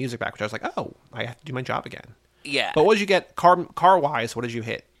finally get music back, which I was like, oh, I have to do my job again. Yeah. But what did you get car-wise? What did you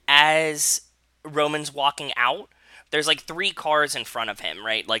hit? As Roman's walking out, there's like 3 cars in front of him,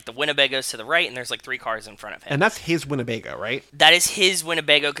 right? Like the Winnebago's to the right, and there's like 3 cars in front of him. And that's his Winnebago, right? That is his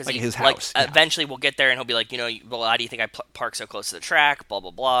Winnebago, because like his house. Like, eventually we'll get there, and he'll be like, well, how do you think I park so close to the track? Blah,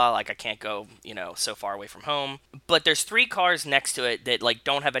 blah, blah. Like, I can't go, so far away from home. But there's 3 cars next to it that like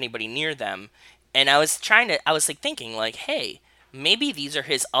don't have anybody near them. And I was like thinking like, hey, maybe these are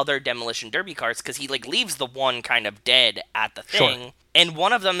his other Demolition Derby cars, because he like leaves the one kind of dead at the thing. Sure. And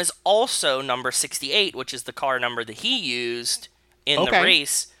one of them is also number 68, which is the car number that he used in the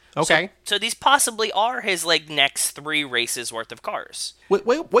race. Okay. So these possibly are his like next 3 races worth of cars. Wait,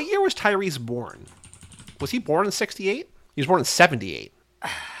 what year was Tyrese born? Was he born in 68? He was born in 78.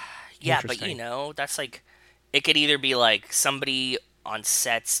 Yeah, but that's like, it could either be like somebody on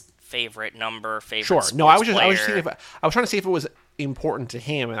set's favorite number, favorite. Sure. No, I was trying to see if it was important to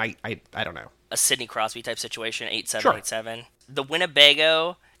him, and I don't know. A Sidney Crosby type situation, 8787. The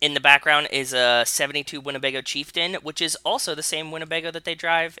Winnebago in the background is a 72 Winnebago Chieftain, which is also the same Winnebago that they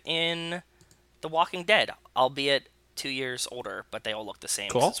drive in The Walking Dead, albeit 2 years older, but they all look the same.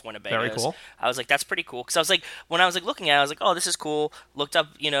 Cool. It's Winnebagos. Very cool. I was like, that's pretty cool. Because I was like, when I was like looking at it, I was like, oh, this is cool. Looked up,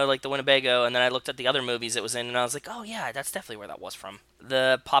 like the Winnebago, and then I looked at the other movies it was in, and I was like, oh yeah, that's definitely where that was from.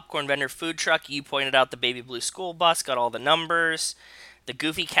 The popcorn vendor food truck, you pointed out the baby blue school bus, got all the numbers. The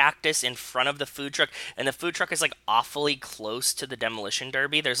goofy cactus in front of the food truck, and the food truck is like awfully close to the demolition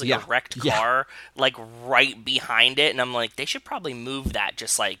derby. There's like a wrecked car like right behind it, and I'm like, they should probably move that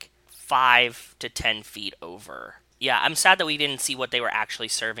just like 5 to 10 feet over. Yeah, I'm sad that we didn't see what they were actually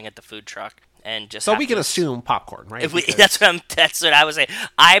serving at the food truck, and just. So we can assume popcorn, right? That's what I was saying.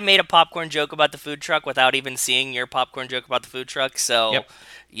 I made a popcorn joke about the food truck without even seeing your popcorn joke about the food truck. So,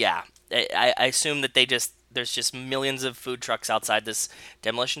 yeah, I assume that there's just millions of food trucks outside this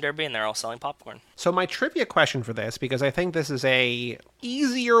demolition derby, and they're all selling popcorn. So my trivia question for this, because I think this is a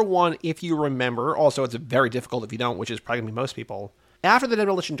easier one if you remember. Also, it's very difficult if you don't, which is probably going to be most people. After the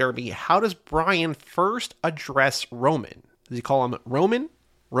demolition derby, how does Brian first address Roman? Does he call him Roman,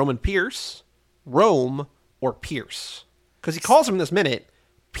 Roman Pierce, Rome, or Pierce? Because he calls him in this minute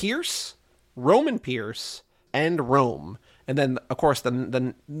Pierce, Roman Pierce, and Rome. And then, of course,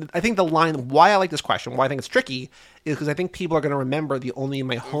 I think the line, why I like this question, why I think it's tricky, is because I think people are going to remember the only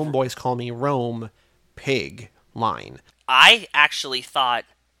my homeboys call me Rome pig line. I actually thought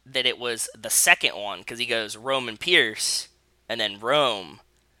that it was the second one, because he goes Roman Pierce, and then Rome.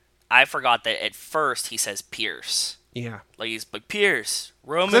 I forgot that at first he says Pierce. Yeah. Like he's like Pierce,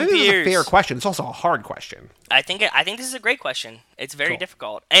 Roman Pierce. This is a fair question. It's also a hard question. I think this is a great question. It's very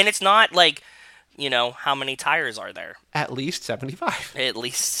difficult. And it's not like... how many tires are there? At least 75. At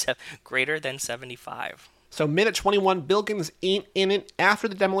least greater than 75. So minute 21, Bilkins ain't in it. After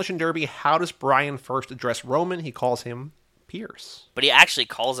the demolition derby, how does Brian first address Roman? He calls him Pierce. But he actually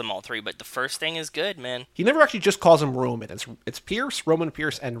calls him all 3, but the first thing is good, man. He never actually just calls him Roman. It's Pierce, Roman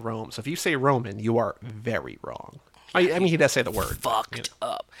Pierce, and Rome. So if you say Roman, you are very wrong. I mean, he does say the word. Fucked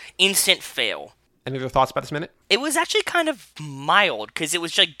up. Instant fail. Any other thoughts about this minute? It was actually kind of mild, because it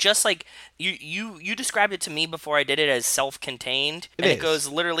was just like you described it to me before I did it as self-contained. It goes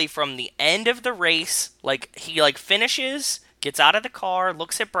literally from the end of the race, like he like finishes, gets out of the car,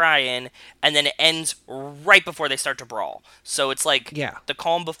 looks at Brian, and then it ends right before they start to brawl. So it's like the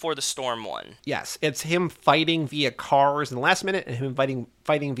calm before the storm one. Yes, it's him fighting via cars in the last minute, and him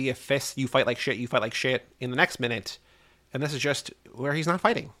fighting via fists. You fight like shit in the next minute, and this is just where he's not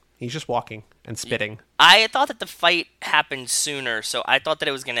fighting. He's just walking and spitting. I thought that the fight happened sooner, so I thought that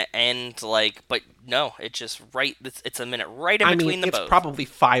it was going to end but no, it's just right. It's a minute right in between the both. It's probably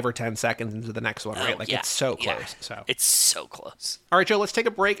 5 or 10 seconds into the next one, right? It's so close. Yeah. So it's so close. All right, Joe, let's take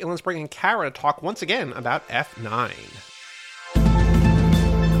a break and let's bring in Kara to talk once again about F9.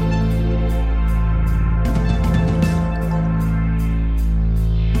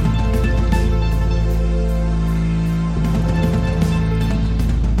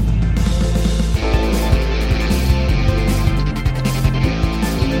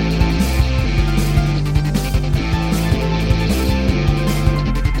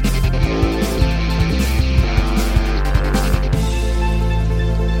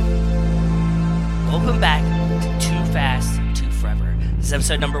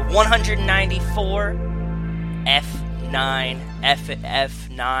 Episode number 194,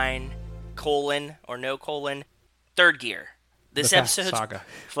 F9, colon, or no colon, third gear. This episode... Saga.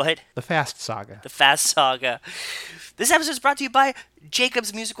 What? The Fast Saga. The Fast Saga. This episode is brought to you by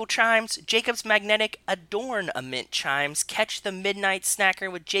Jacob's Musical Chimes, Jacob's Magnetic Adornment Chimes. Catch the midnight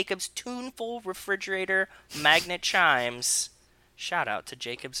snacker with Jacob's tuneful refrigerator magnet chimes. Shout out to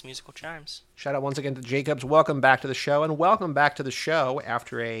Jacob's Musical Chimes. Shout out once again to Jacob's. Welcome back to the show, and welcome back to the show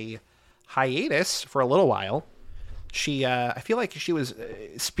after a hiatus for a little while. She, I feel like she was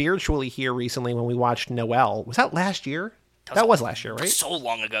spiritually here recently when we watched Noelle. Was that last year? That was last year, right? So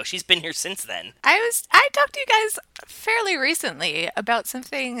long ago. She's been here since then. I talked to you guys fairly recently about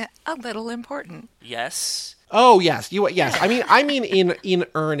something a little important. Yes. Oh, yes. Yes. I mean in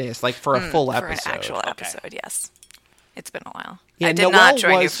earnest, like for a full episode. For an actual episode, yes. It's been a while. Yeah, I did not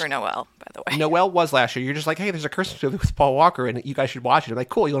join you for Noelle, by the way. Noelle was last year. You're just like, hey, there's a Christmas movie with Paul Walker, and you guys should watch it. I'm like,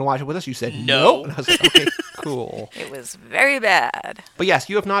 cool, you want to watch it with us? You said no. And I was like, okay, Cool. It was very bad. But yes,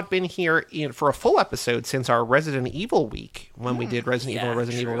 you have not been here for a full episode since our Resident Evil week when we did Resident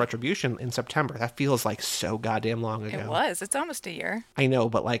Evil Retribution in September. That feels like so goddamn long ago. It was. It's almost a year. I know,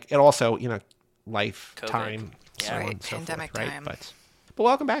 but like it also, life, COVID. time, so Right, on and so pandemic forth, right? time. But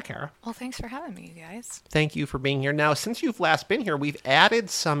welcome back, Kara. Well, thanks for having me, you guys. Thank you for being here. Now, since you've last been here, we've added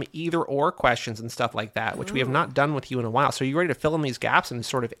some either-or questions and stuff like that, which we have not done with you in a while. So are you ready to fill in these gaps and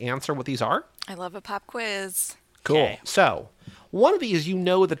sort of answer what these are? I love a pop quiz. Cool. Okay. So, one of these,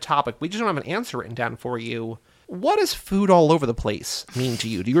 the topic. We just don't have an answer written down for you. What does food all over the place mean to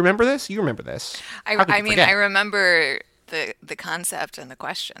you? Do you remember this? You remember this. I remember the concept and the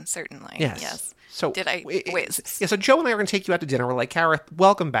question, certainly. Yes. So did I wait? So Joe and I are going to take you out to dinner. We're like, Kara,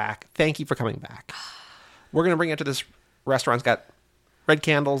 welcome back. Thank you for coming back. We're going to bring you to this restaurant. It's got red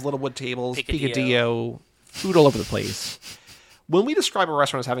candles, little wood tables, picadillo, food all over the place. When we describe a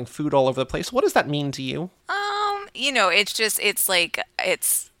restaurant as having food all over the place, what does that mean to you?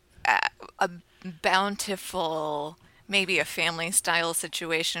 It's a bountiful, maybe a family style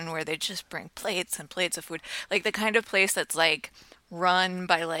situation where they just bring plates and plates of food. Like the kind of place that's like run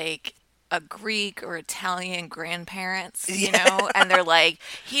by like a Greek or Italian grandparents, and they're like,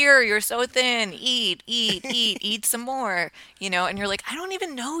 here, you're so thin, eat some more, and you're like, I don't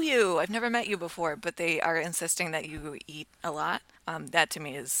even know you. I've never met you before, but they are insisting that you eat a lot. That to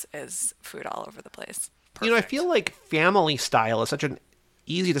me is food all over the place. Perfect. I feel like family style is such an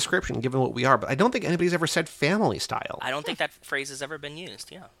easy description given what we are, but I don't think anybody's ever said family style. I don't think that phrase has ever been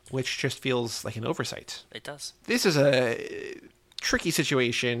used, Which just feels like an oversight. It does. This is a tricky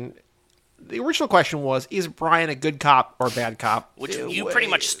situation. The original question was, is Brian a good cop or a bad cop? Which you pretty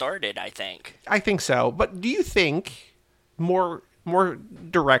much started, I think. I think so. But do you think, more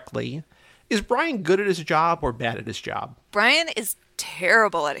directly, is Brian good at his job or bad at his job? Brian is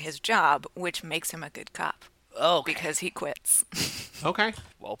terrible at his job, which makes him a good cop. Oh, because he quits. Okay.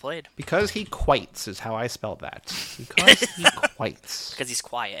 Well played. Because he quites is how I spelled that. Because he quites. Because he's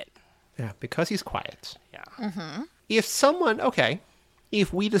quiet. Yeah, because he's quiet. Yeah. Mm-hmm.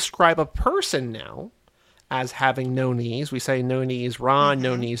 If we describe a person now as having no knees, we say no knees Ron,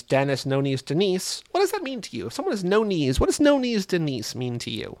 no knees Dennis, no knees Denise. What does that mean to you? If someone has no knees, what does no knees Denise mean to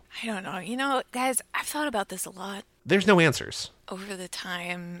you? I don't know. Guys, I've thought about this a lot. There's no answers. Over the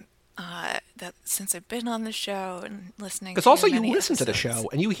time that since I've been on the show and listening. Because also you listen to the show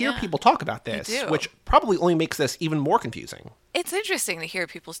and you hear people talk about this, which probably only makes this even more confusing. It's interesting to hear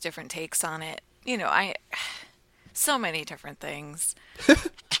people's different takes on it. So many different things.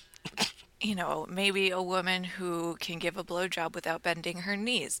 Maybe a woman who can give a blowjob without bending her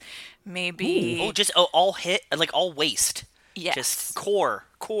knees. Maybe... Ooh. Oh, just all hit, like all waist. Yes. Just core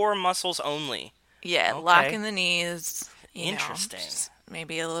muscles only. Yeah, okay. Locking the knees. Interesting.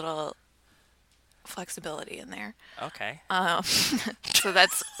 Maybe a little flexibility in there. Okay. So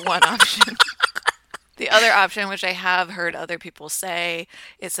that's one option. The other option, which I have heard other people say,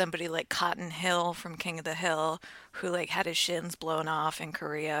 is somebody like Cotton Hill from King of the Hill, who like had his shins blown off in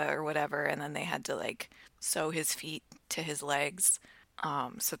Korea or whatever, and then they had to like sew his feet to his legs.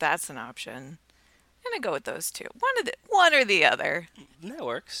 So that's an option. I'm gonna go with those two. One or the other. That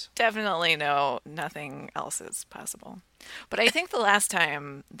works. Definitely nothing else is possible. But I think the last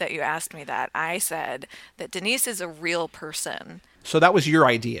time that you asked me that, I said that Denise is a real person. So that was your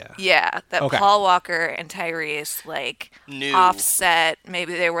idea? Yeah, that okay. Paul Walker and Tyrese knew. Offset.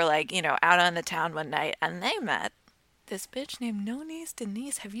 Maybe they were out on the town one night and they met this bitch named No Knees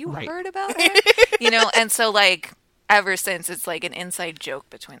Denise. Have you heard about her? And so ever since it's an inside joke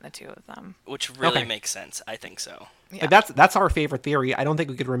between the two of them. Which really makes sense. I think so. Yeah. That's our favorite theory. I don't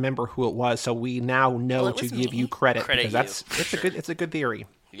think we could remember who it was, so we now know to give you credit because it's a good theory.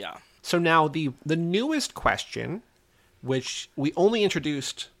 Yeah. So now the newest question, which we only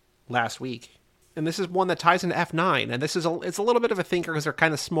introduced last week, and this is one that ties into F9, and it's a little bit of a thinker because they're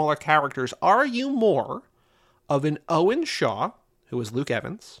kind of smaller characters. Are you more of an Owen Shaw, who is Luke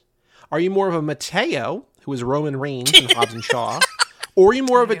Evans? Are you more of a Mateo, who is Roman Reigns in Hobbs and Shaw? Or are you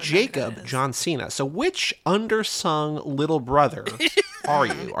more of a Jacob, John Cena? So which undersung little brother are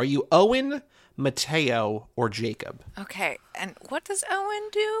you? Are you Owen, Mateo, or Jacob? Okay, and what does Owen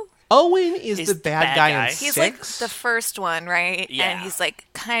do? Owen is the bad guy in He's 6. The first one, right? Yeah. And he's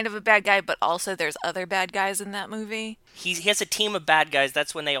kind of a bad guy, but also there's other bad guys in that movie. He has a team of bad guys.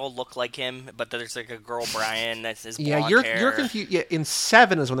 That's when they all look like him, but there's a girl, Brian, that's his blonde hair. You're confused. Yeah, in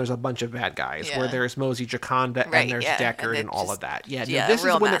 7 is when there's a bunch of bad guys, where there's Mosey Jaconda and there's Deckard and all of that. Yeah, this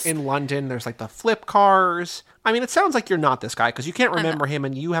is when they're in London. There's the flip cars. I mean, it sounds like you're not this guy because you can't remember him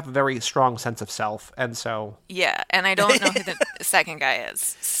and you have a very strong sense of self, and so... Yeah, and I don't know who the second guy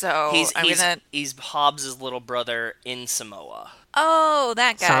is. So he's Hobbs' little brother in Samoa. Oh,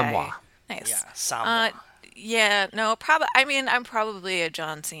 that guy. Samoa. Nice. Yeah, Samoa. Yeah, no, I'm probably a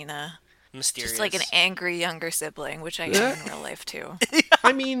John Cena. Mysterious. Just like an angry younger sibling, which I am in real life too.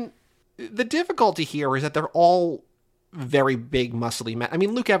 I mean, the difficulty here is that they're all very big, muscly men. I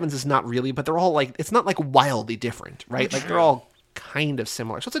mean, Luke Evans is not really, but they're all like, it's not like wildly different, right? Like they're all kind of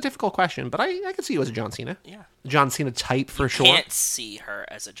similar. So it's a difficult question, but I can see you as a John Cena. Yeah. John Cena type for sure. I can't see her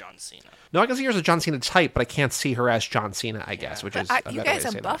as a John Cena. No, I can see her as a John Cena type, but I can't see her as John Cena, I guess, which is a better you way guys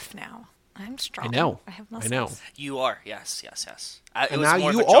to say are buff now. I'm strong. I know. I have I know. You are. Yes. And now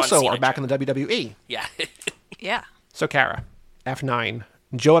you also are back in the WWE. Yeah. Yeah. So, Kara, F9.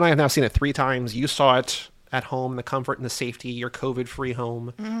 Joe and I have now seen it 3 times. You saw it at home, the comfort and the safety, your COVID-free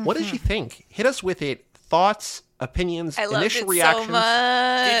home. Mm-hmm. What did you think? Hit us with it. Thoughts, opinions, initial reactions. So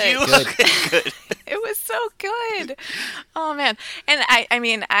much. Did you? Good. It was so good. Oh man. And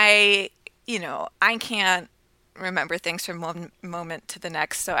I can't remember things from one moment to the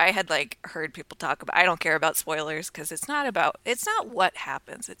next. So I had heard people talk about, I don't care about spoilers because it's not what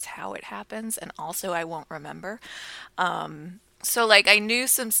happens, it's how it happens. And also I won't remember. So I knew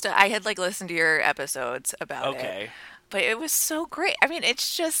some stuff. I had listened to your episodes about it. But it was so great. I mean,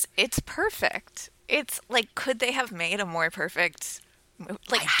 it's perfect. It's could they have made a more perfect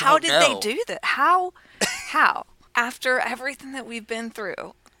how did they do that? How after everything that we've been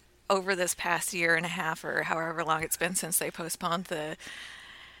through over this past year and a half or however long it's been since they postponed the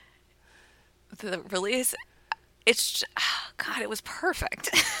release, it's God, it was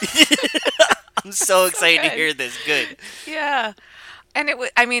perfect. I'm so excited to hear this. Good. Yeah. And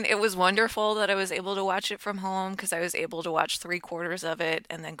it was wonderful that I was able to watch it from home because I was able to watch 3/4 of it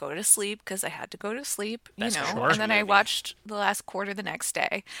and then go to sleep because I had to go to sleep, and then I watched the last quarter the next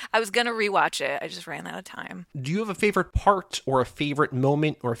day. I was going to rewatch it. I just ran out of time. Do you have a favorite part or a favorite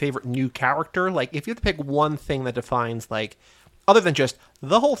moment or a favorite new character? If you have to pick one thing that defines, other than just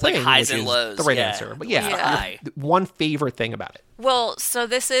the whole thing, highs which and is lows, the right answer. But one favorite thing about it. Well, so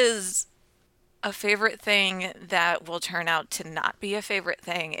this is a favorite thing that will turn out to not be a favorite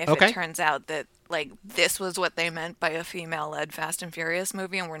thing if it turns out that this was what they meant by a female-led Fast and Furious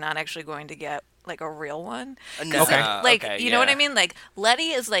movie and we're not actually going to get a real one. No. You know what I mean?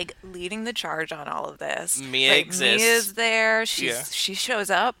 Letty is leading the charge on all of this. Mia exists. Mia's there. She shows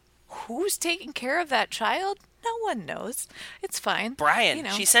up. Who's taking care of that child? No one knows. It's fine. Brian.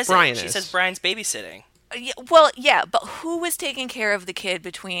 She says Brian She says Brian's babysitting. Yeah, but who was taking care of the kid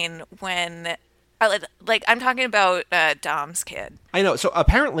between when... I'm talking about Dom's kid. I know. So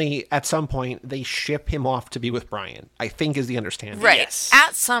apparently, at some point, they ship him off to be with Brian, I think is the understanding. Right. Yes.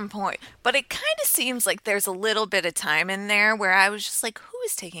 At some point. But it kind of seems like there's a little bit of time in there where I was just who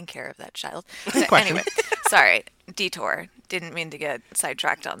is taking care of that child? Anyway, sorry. Detour. Didn't mean to get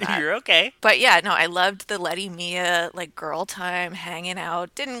sidetracked on that. You're okay. But yeah, no, I loved the Letty Mia, girl time, hanging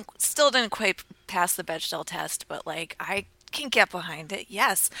out. Still didn't quite pass the Bechdel test, but I can get behind it.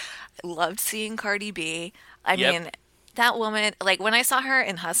 Yes. I loved seeing Cardi B. I mean, that woman, when I saw her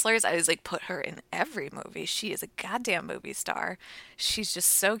in Hustlers, I was put her in every movie. She is a goddamn movie star. She's just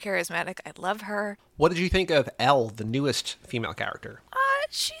so charismatic. I love her. What did you think of Elle, the newest female character?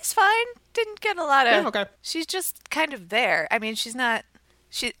 She's fine. Didn't get a lot of... Yeah, okay. She's just kind of there. I mean, she's not...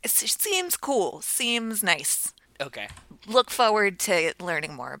 She seems cool. Seems nice. Okay. Look forward to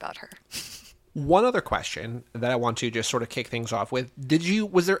learning more about her. One other question that I want to just sort of kick things off with.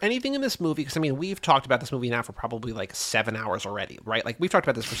 Was there anything in this movie, because we've talked about this movie now for probably 7 hours already, right? We've talked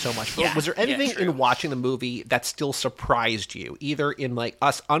about this for so much. But was there anything in watching the movie that still surprised you? Either in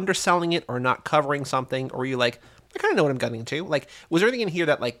us underselling it or not covering something, or you I kind of know what I'm getting into. Was there anything in here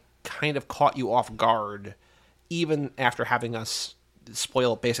that kind of caught you off guard, even after having us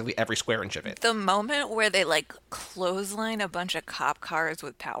spoil basically every square inch of it? The moment where they clothesline a bunch of cop cars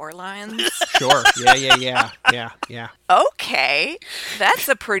with power lines. Sure. Yeah. Okay. That's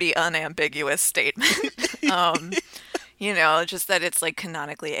a pretty unambiguous statement. Just that it's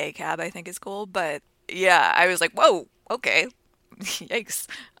canonically a cab, I think is cool. But yeah, I was whoa, okay. Yikes.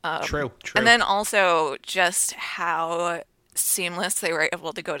 True. And then also just how seamless they were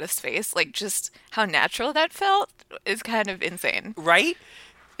able to go to space, just how natural that felt is kind of insane. Right?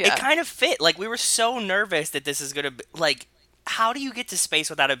 Yeah. It kind of fit. We were so nervous that this is going to be, how do you get to space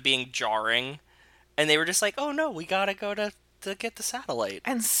without it being jarring? And they were just oh no, we got to go to get the satellite.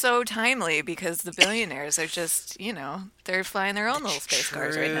 And so timely because the billionaires are just, they're flying their own little space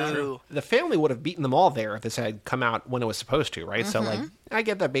cars right now. The family would have beaten them all there if this had come out when it was supposed to, right? Mm-hmm. So, I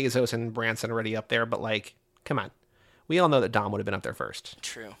get that Bezos and Branson are already up there, but, come on. We all know that Dom would have been up there first.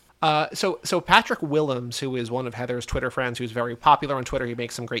 True. So Patrick Willems, who is one of Heather's Twitter friends, who's very popular on Twitter, he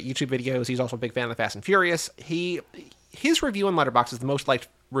makes some great YouTube videos. He's also a big fan of the Fast and Furious. His review on Letterboxd is the most liked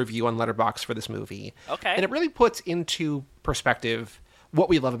review on Letterboxd for this movie. Okay. And it really puts into perspective what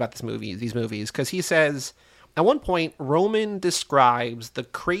we love about these movies, because he says, at one point, Roman describes the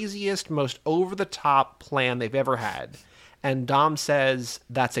craziest, most over-the-top plan they've ever had. And Dom says,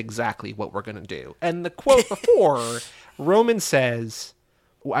 that's exactly what we're going to do. And the quote before, Roman says,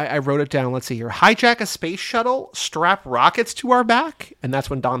 I wrote it down, let's see here, hijack a space shuttle, strap rockets to our back. And that's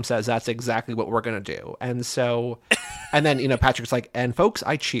when Dom says, that's exactly what we're going to do. And so, and then, Patrick's like, and folks,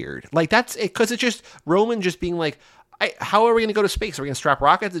 I cheered. Like, that's it, because it's just Roman just being like, how are we going to go to space? Are we going to strap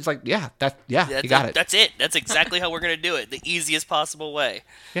rockets? It's like, you got it. That's it. That's exactly how we're going to do it. The easiest possible way.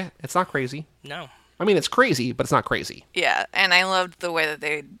 Yeah, it's not crazy. No. I mean, it's crazy, but it's not crazy. Yeah, and I loved the way that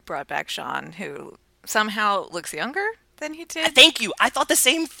they brought back Sean, who somehow looks younger than he did. Thank you. I thought the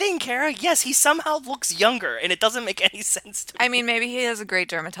same thing, Kara. Yes, he somehow looks younger, and it doesn't make any sense to me. I mean, maybe he is a great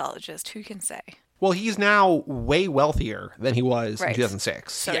dermatologist. Who can say? Well, he's now way wealthier than he was in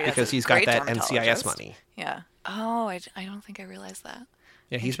 2006 So because he's got that NCIS money. Yeah. Oh, I don't think I realized that.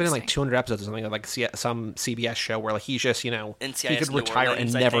 Yeah, he's been in like 200 episodes or something, like some CBS show where like he's just, NCIS he could New retire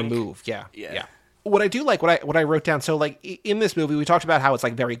Orleans, and never move. Yeah. What I do like, what I wrote down, so like in this movie, we talked about how it's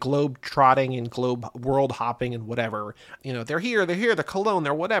like very globe trotting and globe world hopping and whatever. They're here, they're Cologne,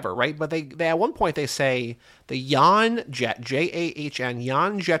 they're whatever, right? But they at one point they say the Jan Jet, Jahn,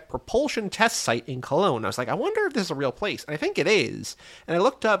 Jan Jet propulsion test site in Cologne. I was like, I wonder if this is a real place. And I think it is. And I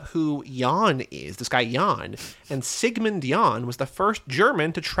looked up who Jan is, this guy Jan, and Sigmund Jan was the first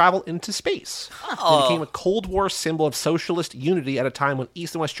German to travel into space. Oh. It became a Cold War symbol of socialist unity at a time when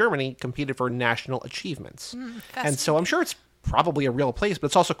East and West Germany competed for national achievements. And so I'm sure it's probably a real place, but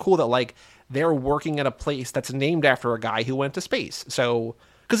it's also cool that like they're working at a place that's named after a guy who went to space. So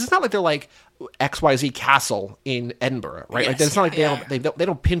because it's not like they're like XYZ Castle in Edinburgh, right? Yes. Like it's not like they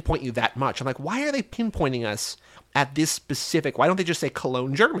don't pinpoint you that much. I'm like, why are they pinpointing us at this specific? Why don't they just say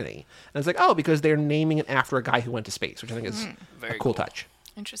Cologne, Germany? And it's like, oh, because they're naming it after a guy who went to space, which I think is a cool touch.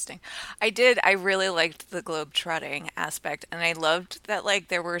 Interesting. I really liked the globe-trotting aspect, and I loved that like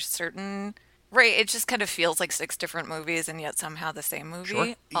there were certain... Right, it just kind of feels like 6 different movies and yet somehow the same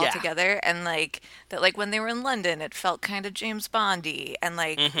movie altogether. And like that, like when they were in London, it felt kind of James Bondy, and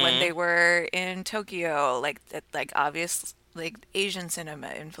like when they were in Tokyo, like that, like obvious like Asian cinema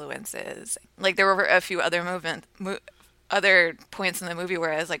influences. Like there were a few other other points in the movie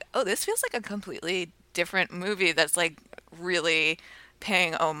where I was like, oh, this feels like a completely different movie that's like really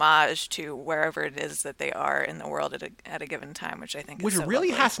paying homage to wherever it is that they are in the world at a given time, which I think is so really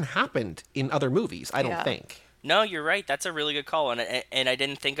lovely. hasn't happened in other movies, I don't think. No, you're right. That's a really good call, and I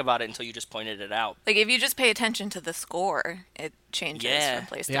didn't think about it until you just pointed it out. Like if you just pay attention to the score, it changes from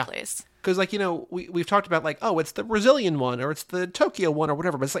place to place. Because like we've talked about like, oh, it's the Brazilian one or it's the Tokyo one or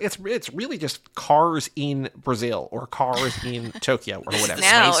whatever, but it's like it's really just cars in Brazil or cars in Tokyo or whatever.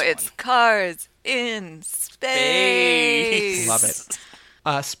 Now it's cars in space. Love it.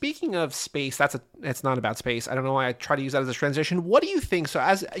 Speaking of space, it's not about space. I don't know why I try to use that as a transition. What do you think? So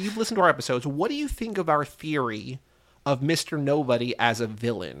as you've listened to our episodes, what do you think of our theory of Mr. Nobody as a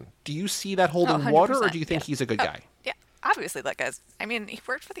villain? Do you see that holding water, or do you think he's a good guy? Yeah, obviously that guy's... I mean, he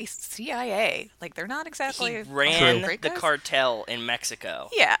worked for the CIA. Like, they're not exactly... He ran the cartel in Mexico.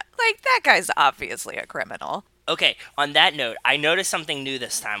 Yeah, like, that guy's obviously a criminal. Okay, on that note, I noticed something new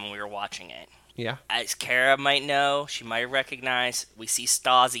this time when we were watching it. Yeah. As Kara might know, she might recognize, we see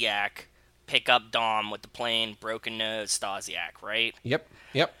Stasiak pick up Dom with the plain broken nose Stasiak, right? Yep.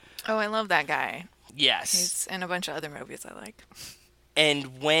 Oh, I love that guy. Yes. He's in a bunch of other movies I like.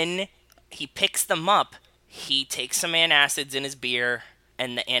 And when he picks them up, he takes some antacids in his beer,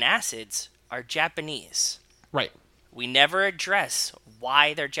 and the antacids are Japanese. Right. We never address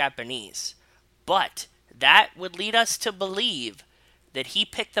why they're Japanese, but that would lead us to believe that he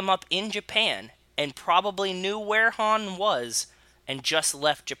picked them up in Japan and probably knew where Han was and just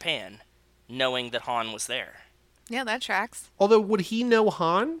left Japan, knowing that Han was there. Yeah, that tracks. Although, would he know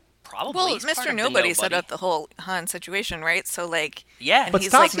Han? Probably. Well, Mr. Nobody set up the whole Han situation, right? So, like... Yeah. And but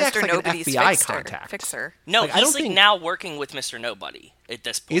he's Stasiak's like Mr. Nobody's an FBI fixer. No, like, he's now working with Mr. Nobody at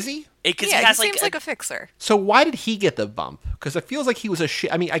this point. Is he? Because he has seems like a fixer. So why did he get the bump? Because it feels like he was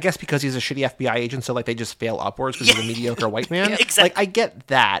I mean, I guess because he's a shitty FBI agent, so like they just fail upwards because he's a mediocre white man. Exactly. Like I get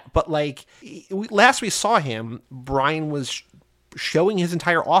that, but like last we saw him, Brian was showing his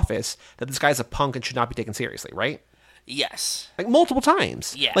entire office that this guy's a punk and should not be taken seriously, right? Yes. Like multiple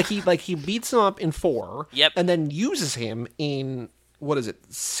times. Yeah. Like he beats him up in 4. Yep. And then uses him in what is it,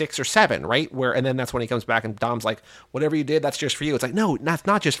 6 or 7, right? And then that's when he comes back and Dom's like, whatever you did, that's just for you. It's like, no, that's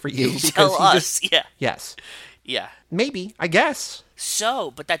not just for you. Because tell us, yeah. Yes. Yeah. Maybe, I guess.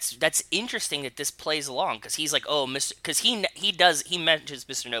 So, but that's interesting that this plays along, because he's like, oh, because he mentions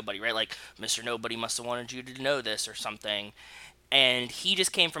Mr. Nobody, right? Like, Mr. Nobody must have wanted you to know this or something. And he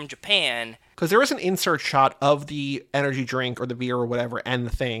just came from Japan. Because there is an insert shot of the energy drink or the beer or whatever and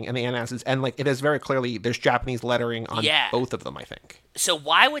the thing and the antacids. And, like, it is very clearly, there's Japanese lettering on both of them, I think. So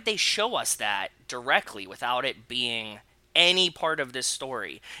why would they show us that directly without it being any part of this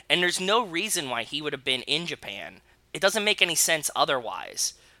story? And there's no reason why he would have been in Japan. It doesn't make any sense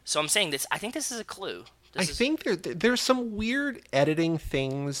otherwise. So I'm saying this, I think this is a clue. I think there's some weird editing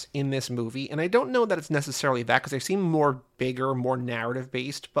things in this movie, and I don't know that it's necessarily that, because they seem more bigger, more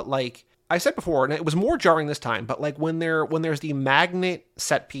narrative-based, but, like, I said before, and it was more jarring this time, but, like, when there's the magnet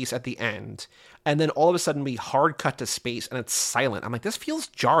set piece at the end, and then all of a sudden we hard cut to space, and it's silent, I'm like, this feels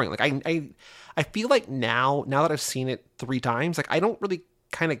jarring. Like, I feel like now that I've seen it 3 times, like, I don't really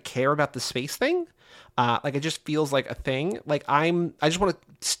kind of care about the space thing. Like, it just feels like a thing. Like, I just want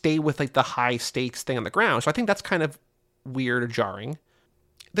to stay with, like, the high stakes thing on the ground. So I think that's kind of weird or jarring.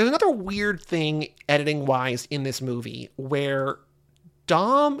 There's another weird thing editing wise in this movie where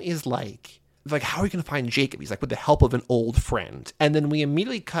Dom is like, how are you going to find Jacob? He's like, with the help of an old friend. And then we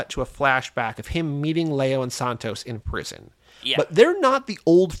immediately cut to a flashback of him meeting Leo and Santos in prison. Yeah. But they're not the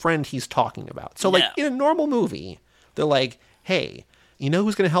old friend he's talking about. So, like, in a normal movie, they're like, hey, you know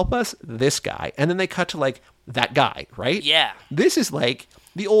who's going to help us? This guy. And then they cut to, like, that guy, right? Yeah. This is, like,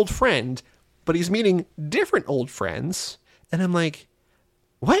 the old friend, but he's meeting different old friends. And I'm like,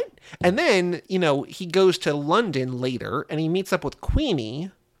 what? And then, he goes to London later, and he meets up with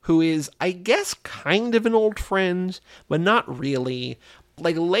Queenie, who is, I guess, kind of an old friend, but not really.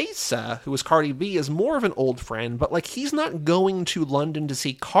 Like, Lisa, who is Cardi B, is more of an old friend, but, like, he's not going to London to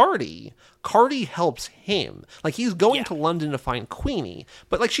see Cardi. Cardi helps him. Like, he's going to London to find Queenie,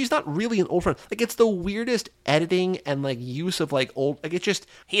 but, like, she's not really an old friend. Like, it's the weirdest editing and, like, use of, like, old... Like, it just...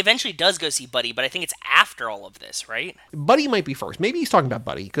 He eventually does go see Buddy, but I think it's after all of this, right? Buddy might be first. Maybe he's talking about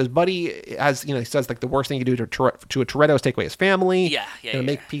Buddy, because Buddy has, he says, like, the worst thing you do to a Toretto is take away his family.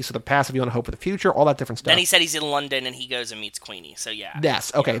 Make peace with the past if you want to hope for the future, all that different stuff. Then he said he's in London, and he goes and meets Queenie, so yeah.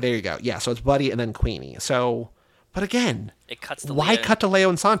 Yes, okay, there you go. Yeah, so it's Buddy and then Queenie. So, but again, it cuts to why cut to Leo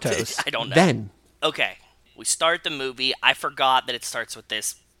and Santos? I don't know. Then. Okay, we start the movie. I forgot that it starts with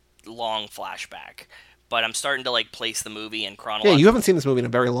this long flashback, but I'm starting to, like, place the movie in chronological. Yeah, you haven't seen this movie in a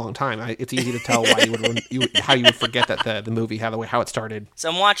very long time. It's easy to tell why how you would forget that the movie, how it started. So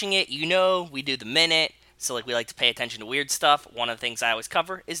I'm watching it. We do the minute. So, like, we like to pay attention to weird stuff. One of the things I always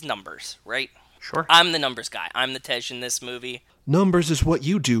cover is numbers, right? Sure. I'm the numbers guy. I'm the Tej in this movie. Numbers is what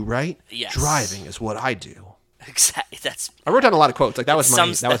you do, right? Yes. Driving is what I do. Exactly. I wrote down a lot of quotes. Like, that was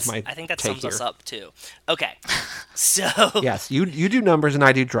my I think that take sums here. us up too. Okay. So yes, you do numbers and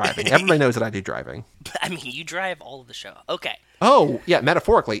I do driving. Everybody knows that I do driving. I mean, you drive all of the show. Okay. Oh, yeah,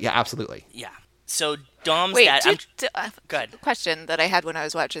 metaphorically. Yeah, absolutely. Yeah. So Dom's Wait, dad... good. Question that I had when I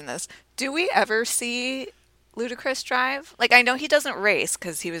was watching this. Do we ever see Ludacris drive? Like, I know he doesn't race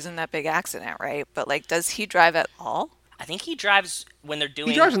because he was in that big accident, right? But, like, does he drive at all? I think he drives when they're doing...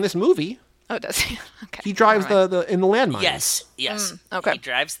 He drives in this movie. Oh, does he? Okay. He drives the in the landmines. Yes. Okay. He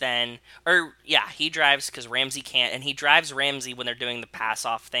drives then. He drives because Ramsey can't, and he drives Ramsey when they're doing the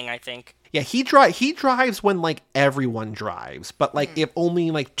pass-off thing, I think. Yeah, he drives when, like, everyone drives. But, like, if only,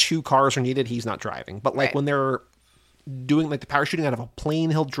 like, 2 cars are needed, he's not driving. But, like, when they're doing, like, the parachuting out of a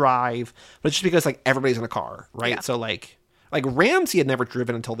plane, he'll drive. But it's just because, like, everybody's in a car, right? Yeah. So, like Ramsey had never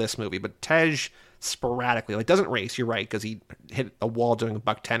driven until this movie, but Tej sporadically, like, doesn't race, you're right, because he hit a wall doing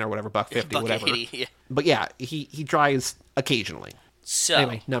 $110 or whatever, $150, whatever. 80, yeah. But yeah, he drives occasionally. So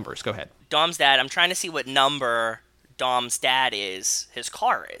anyway, numbers, go ahead. Dom's dad, I'm trying to see what number Dom's dad his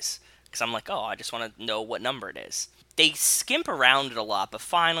car is, because I'm like, I just want to know what number it is. They skimp around it a lot, but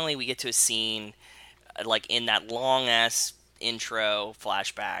finally we get to a scene, like, in that long-ass intro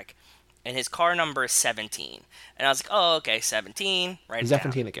flashback, and his car number is 17. And I was like, okay, 17, right?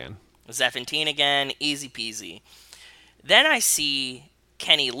 17 again. 17 again, easy peasy. Then I see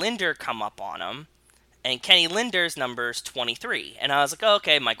Kenny Linder come up on him, and Kenny Linder's number's 23. And I was like,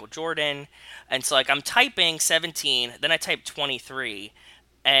 okay, Michael Jordan. And so, like, I'm typing 17, then I type 23,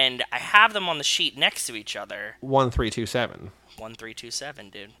 and I have them on the sheet next to each other. 1327. 1327,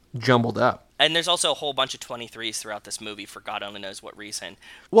 dude. Jumbled up. And there's also a whole bunch of 23s throughout this movie for God only knows what reason.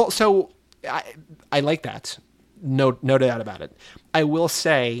 Well, so I like that. No doubt about it. I will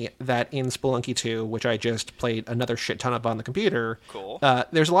say that in Spelunky 2, which I just played another shit ton of on the computer, cool.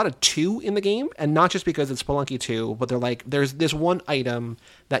 There's a lot of 2 in the game, and not just because it's Spelunky 2, but they're like, there's this one item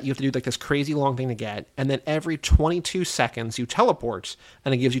that you have to do like this crazy long thing to get, and then every 22 seconds you teleport,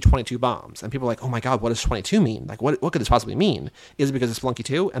 and it gives you 22 bombs. And people are like, oh my god, what does 22 mean? Like, what could this possibly mean? Is it because it's Spelunky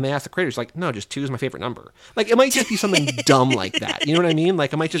 2? And they ask the creators, like, no, just 2 is my favorite number. Like, it might just be something dumb like that. You know what I mean?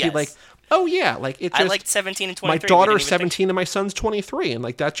 Like, it might just be like, oh yeah, like it just, I liked 17 and 23. My daughter's 17 and my son's 23, and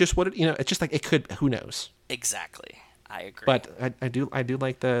like that's just what it, it's just like it could, who knows. Exactly. I agree. But I do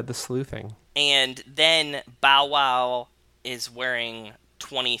like the slew thing. And then Bow Wow is wearing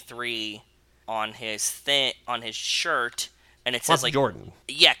 23 on his shirt, and it says like Jordan.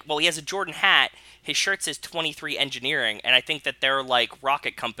 Yeah, well, he has a Jordan hat. His shirt says 23 Engineering, and I think that their like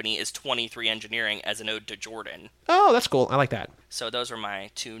rocket company is 23 Engineering as an ode to Jordan. Oh, that's cool. I like that. So those are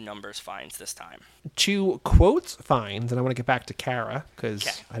my 2 numbers finds this time. 2 quotes finds, and I want to get back to Kara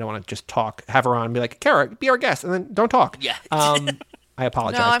because I don't want to just have her on and be like, Kara, be our guest, and then don't talk. Yeah. I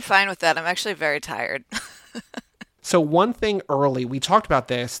apologize. No, I'm fine with that. I'm actually very tired. So one thing early, we talked about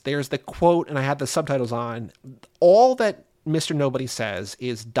this. There's the quote, and I had the subtitles on. All that Mr. Nobody says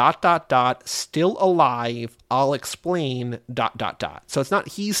is ... still alive, I'll explain ... So it's not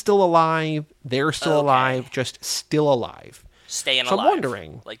he's still alive, they're still alive, just still alive. Staying alive. So I'm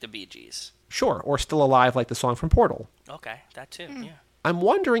wondering. Like the Bee Gees. Sure, or still alive like the song from Portal. Okay, that too, yeah. I'm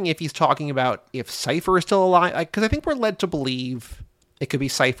wondering if he's talking about if Cypher is still alive, because I think we're led to believe it could be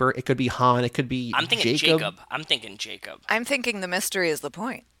Cypher, it could be Han, it could be I'm thinking Jacob. I'm thinking the mystery is the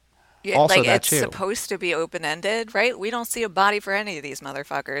point. Yeah, also like, that it's too. Supposed to be open-ended, right? We don't see a body for any of these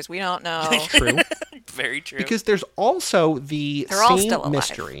motherfuckers. We don't know. True. Very true. Because there's also the same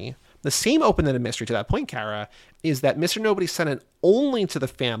mystery. The same open-ended mystery to that point, Kara, is that Mr. Nobody sent it only to the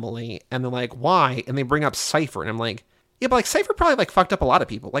family, and they're like, why? And they bring up Cypher, and I'm like, yeah, but like Cypher probably like fucked up a lot of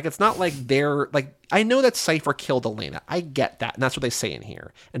people. Like it's not like they're like, I know that Cypher killed Elena. I get that, and that's what they say in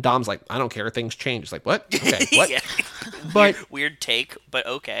here. And Dom's like, I don't care, things change. It's like, what? Okay, what? Yeah. But weird take, but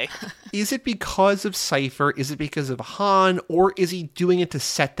okay. Is it because of Cypher? Is it because of Han? Or is he doing it to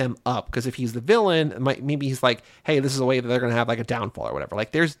set them up? Because if he's the villain, maybe he's like, hey, this is a way that they're going to have like a downfall or whatever.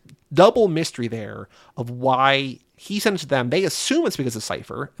 Like there's double mystery there of why he sent it to them. They assume it's because of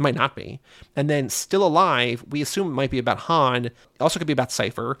Cypher. It might not be. And then Still Alive, we assume it might be about Han. It also could be about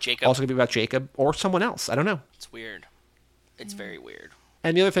Cypher. Jacob. Also could be about Jacob or someone else. I don't know. It's weird. It's very weird.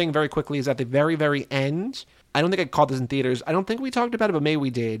 And the other thing very quickly is at the very, very end, I don't think I caught this in theaters. I don't think we talked about it, but maybe we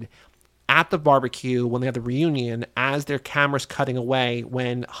did. At the barbecue, when they have the reunion, as their camera's cutting away,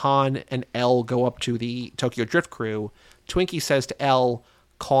 when Han and Elle go up to the Tokyo Drift crew, Twinkie says to Elle,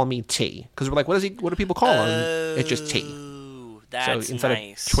 call me T. Because we're like, what do people call him? It's just T. That's so instead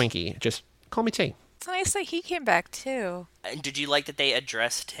nice. of Twinkie, just call me T. It's nice that he came back too. Did you like that they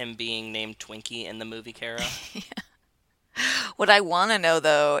addressed him being named Twinkie in the movie, Kara? Yeah. What I want to know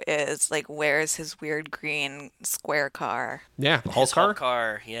though is like, where's his weird green square car? Yeah, the whole car. Whole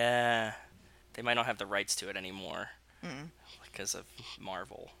car, yeah. They might not have the rights to it anymore because of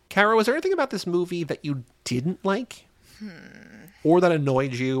Marvel. Kara, was there anything about this movie that you didn't like? Or that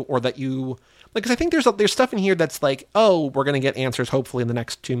annoyed you, or that you like? Because I think there's stuff in here that's like, oh, we're gonna get answers hopefully in the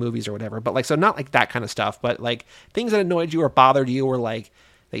next 2 movies or whatever. But like, so not like that kind of stuff, but like things that annoyed you or bothered you, or like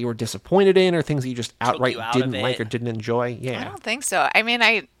that you were disappointed in, or things that you just outright didn't like or didn't enjoy. Yeah, I don't think so. I mean,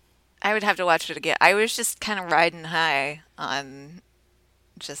 I would have to watch it again. I was just kind of riding high on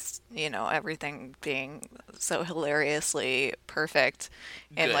just, everything being so hilariously perfect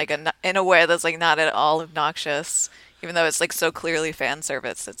in like in a way that's like not at all obnoxious. Even though it's like so clearly fan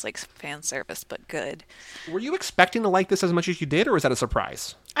service, it's like fan service, but good. Were you expecting to like this as much as you did, or was that a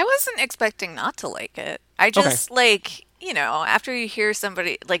surprise? I wasn't expecting not to like it. I just like, after you hear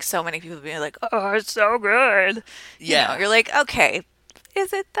somebody, like so many people being like, oh, it's so good. Yeah. You're like, okay,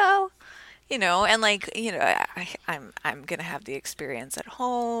 is it though? And like, I'm going to have the experience at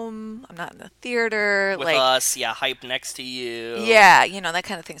home. I'm not in the theater. With like, us, hype next to you. Yeah, that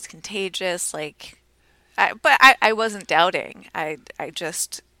kind of thing's contagious. Like, but I wasn't doubting. I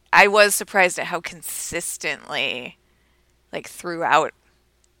was surprised at how consistently, like throughout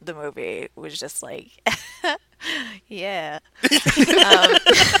the movie, it was just like, yeah.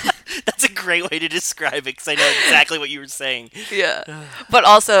 That's a great way to describe it, because I know exactly what you were saying. Yeah. But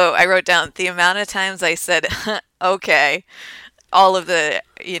also, I wrote down the amount of times I said, okay, all of the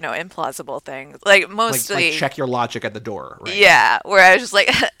implausible things. Like mostly like check your logic at the door, right? Yeah, where I was just like,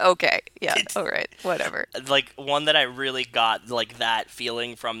 okay, yeah, all right, whatever. Like one that I really got like that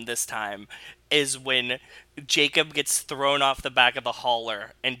feeling from this time is when Jacob gets thrown off the back of the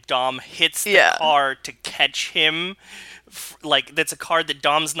hauler and Dom hits the car to catch him. Like that's a car that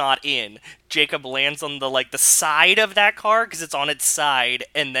Dom's not in. Jacob lands on the side of that car because it's on its side,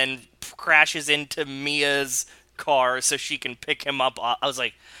 and then crashes into Mia's car so she can pick him up. I was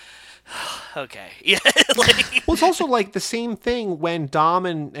like, okay, yeah. Well, it's also like the same thing when Dom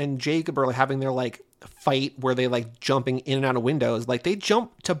and Jacob are having their fight where they jumping in and out of windows. Like they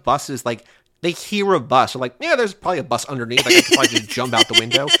jump to buses, they hear a bus. They're like, yeah, there's probably a bus underneath. I could probably just jump out the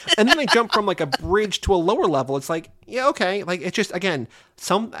window. And then they jump from a bridge to a lower level. It's like, yeah, okay. It's just, again,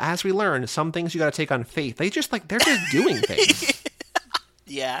 as we learn, some things you got to take on faith. They're just doing things.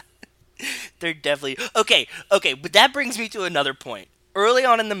 Yeah. They're definitely... Okay, but that brings me to another point. Early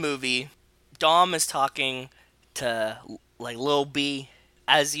on in the movie, Dom is talking to, Lil B.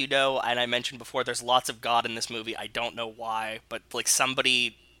 As you know, and I mentioned before, there's lots of God in this movie. I don't know why, but,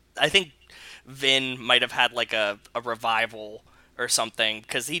 somebody... I think Vin might have had, a revival or something,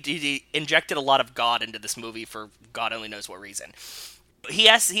 because he injected a lot of God into this movie for God only knows what reason. He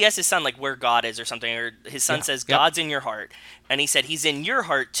asks his son, where God is or something, or his son says, God's in your heart. And he said, he's in your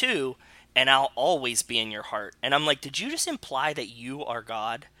heart, too, and I'll always be in your heart. And I'm like, did you just imply that you are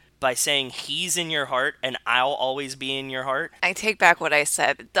God by saying he's in your heart and I'll always be in your heart? I take back what I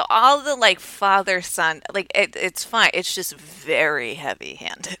said. All the father-son, it's fine. It's just very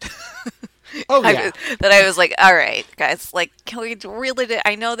heavy-handed. Oh, yeah. I was like, all right, guys, can we really...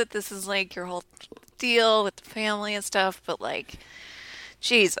 I know that this is your whole deal with the family and stuff, but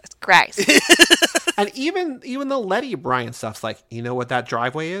Jesus Christ. And even the Letty Bryan stuff's you know what that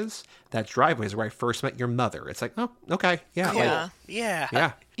driveway is? That driveway is where I first met your mother. It's like, oh, okay, yeah. Cool.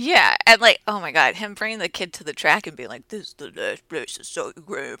 Yeah. Yeah, and oh my God, him bringing the kid to the track and being like, this is the last place to saw your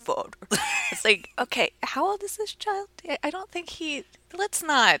grandfather. It's like, okay, how old is this child? I don't think let's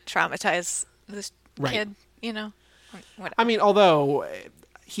not traumatize this kid, Whatever. I mean, although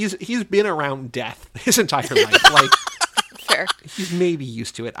he's been around death his entire life. Fair. He's maybe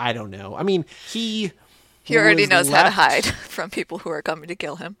used to it. I don't know. I mean, he already knows how to hide from people who are coming to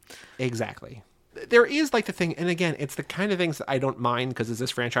kill him. Exactly. There is the thing, and again, it's the kind of things that I don't mind because it's this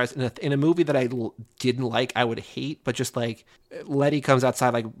franchise. In a movie that I didn't like, I would hate, but just Letty comes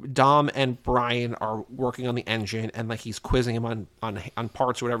outside, Dom and Brian are working on the engine, and he's quizzing him on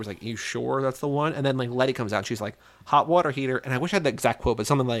parts or whatever. He's like, you sure that's the one? And then Letty comes out, and she's like, hot water heater, and I wish I had the exact quote, but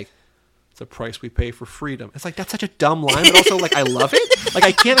something it's the price we pay for freedom. It's that's such a dumb line, but also I love it.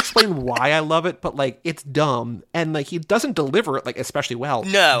 I can't explain why I love it, but it's dumb, and he doesn't deliver it especially well.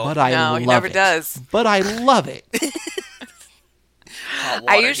 No, but I love he never it. does. But I love it.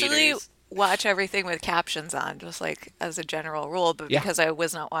 I usually watch everything with captions on, just as a general rule, but because I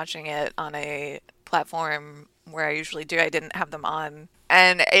was not watching it on a platform where I usually do, I didn't have them on.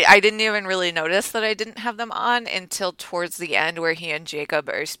 And I didn't even really notice that I didn't have them on until towards the end where he and Jacob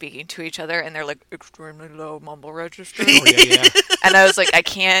are speaking to each other and they're extremely low mumble register. Oh, yeah. And I was like, I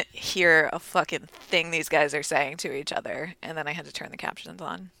can't hear a fucking thing these guys are saying to each other. And then I had to turn the captions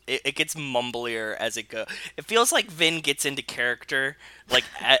on. It gets mumblier as it goes. It feels like Vin gets into character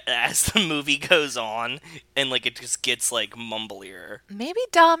as the movie goes on, and it just gets mumblier. Maybe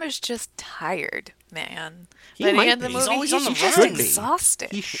Dom is just tired, man. He might be. He's always on the just run.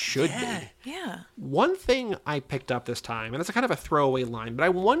 exhausted. He should be. Yeah. One thing I picked up this time, and it's a kind of a throwaway line, but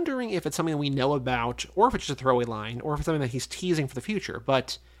I'm wondering if it's something we know about, or if it's just a throwaway line, or if it's something that he's teasing for the future.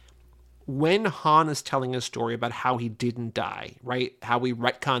 But when Han is telling his story about how he didn't die, right? How we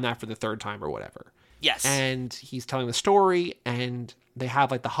retcon that for the third time or whatever. Yes. And he's telling the story, and they have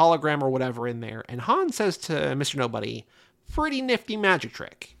the hologram or whatever in there. And Han says to Mr. Nobody, pretty nifty magic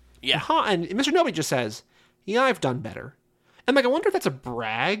trick. Yeah. And Mr. Nobody just says, yeah, I've done better. And I wonder if that's a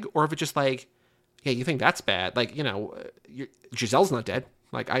brag, or if it's just yeah, you think that's bad. Giselle's not dead.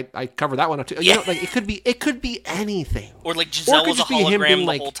 I covered that one up too. Yeah. It could be anything. Or Giselle was a hologram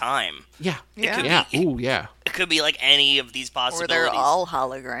the whole time. Yeah. Yeah. Ooh, yeah. It could be any of these possibilities. Or they're all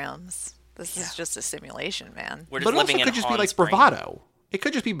holograms. This is just a simulation, man. We're just but living it also in could just Han's be bravado. It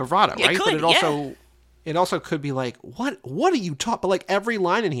could just be bravado, right? Could, but it also could be what are you talking? But every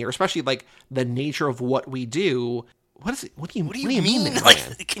line in here, especially the nature of what we do. What is it? What do you mean?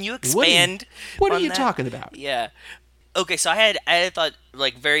 Can you expand? What are you talking about? Yeah. Okay, so I thought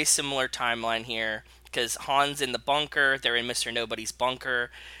very similar timeline here because Han's in the bunker. They're in Mr. Nobody's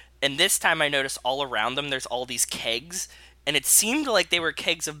bunker, and this time I noticed all around them there's all these kegs, and it seemed like they were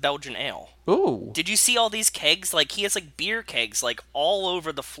kegs of Belgian ale. Ooh. Did you see all these kegs? Like, he has, like, beer kegs, like, all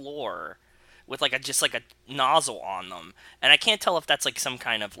over the floor with, like, just a nozzle on them. And I can't tell if that's, like, some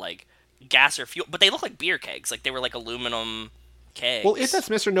kind of, like, gas or fuel. But they look like beer kegs. Like, they were, like, aluminum kegs. Well, if that's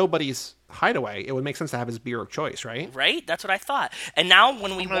Mr. Nobody's hideaway, it would make sense to have his beer of choice, right? Right? That's what I thought. And now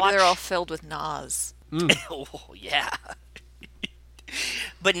when we watch... They're all filled with Nas. Oh, yeah.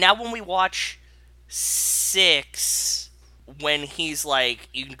 But now when we watch 6... when he's like,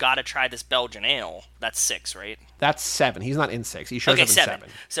 you gotta try this Belgian ale. That's 6, right? That's 7. He's not in 6. He shows up in 7.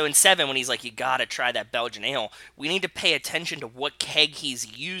 So in 7, when he's like, you gotta try that Belgian ale, we need to pay attention to what keg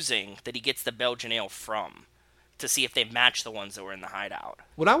he's using that he gets the Belgian ale from to see if they match the ones that were in the hideout.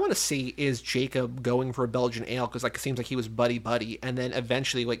 What I want to see is Jacob going for a Belgian ale because like it seems like he was buddy, and then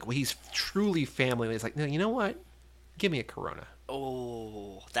eventually like he's truly family. And he's like, no, you know what? Give me a Corona.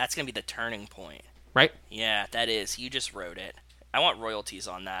 Oh, that's gonna be the turning point. Right? Yeah, that is. You just wrote it. I want royalties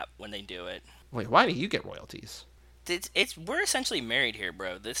on that when they do it. Wait, why do you get royalties? We're essentially married here,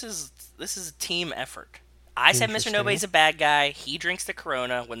 bro. This is a team effort. I said Mr. Nobody's a bad guy. He drinks the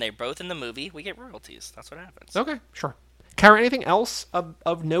Corona. When they're both in the movie, we get royalties. That's what happens. Okay, sure. Kara, anything else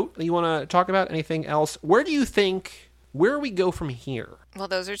of note that you want to talk about? Anything else? Where do we go from here? Well,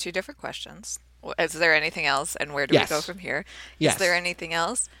 those are 2 different questions. Is there anything else, and where do we go from here? Yes. Is there anything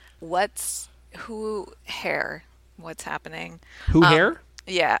else? Hair? What's happening? Hair?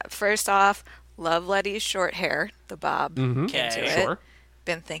 Yeah. First off, love Letty's short hair, the bob. Okay. Sure.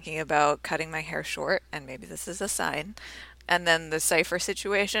 Been thinking about cutting my hair short, and maybe this is a sign. And then the Cypher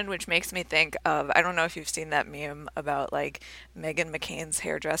situation, which makes me think of, I don't know if you've seen that meme about like Meghan McCain's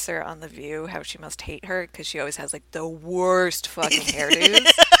hairdresser on The View, how she must hate her because she always has like the worst fucking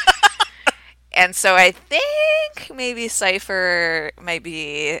hairdos. And so I think maybe Cypher might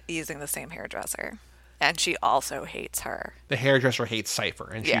be using the same hairdresser. And she also hates her. The hairdresser hates Cypher,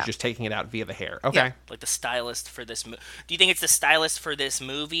 and she's just taking it out via the hair. Okay. Yeah. Like the stylist for this movie. Do you think it's the stylist for this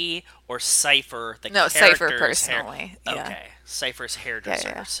movie or Cypher, the character's Cypher personally. Okay. Cypher's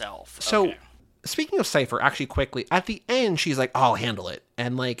hairdresser herself. So, speaking of Cypher, actually quickly, at the end, she's like, I'll handle it.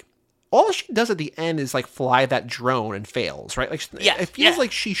 And like, all she does at the end is like fly that drone and fails, right? Like, it feels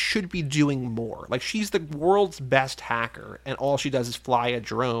like she should be doing more. Like, she's the world's best hacker, and all she does is fly a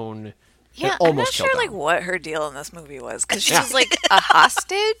drone. Yeah, I'm not sure like what her deal in this movie was because she's like a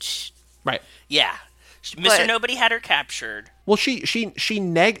hostage, right? Yeah, Mr. Nobody had her captured. Well, she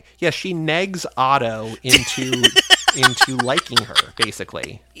negs Otto into liking her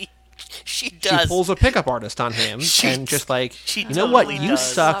basically. She does. She pulls a pickup artist on him and just like, you know what? You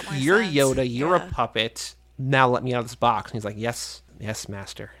suck. You're Yoda. You're a puppet. Now let me out of this box. And he's like, yes,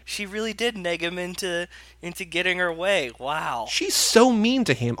 master. She really did neg him into getting her way. Wow. She's so mean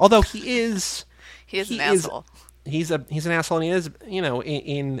to him. Although he is an asshole. He's an asshole, and he is,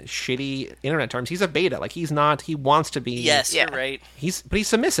 in shitty internet terms, he's a beta. Like, he's not. He wants to be. Yes, you're right. But he's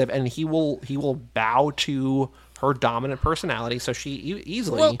submissive, and he will bow to her dominant personality, so she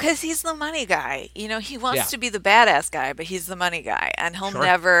easily... Well, because he's the money guy. He wants to be the badass guy, but he's the money guy, and he'll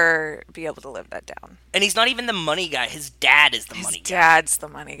never be able to live that down. And he's not even the money guy. His dad is the money guy. His dad's the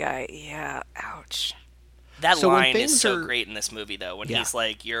money guy. Yeah, ouch. That line is so great in this movie, though, when he's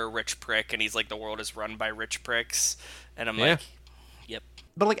like, you're a rich prick, and he's like, the world is run by rich pricks. And I'm like, yep.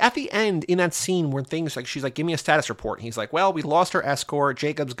 But, like, at the end, in that scene where things, like, she's like, give me a status report. And he's like, well, we lost our escort.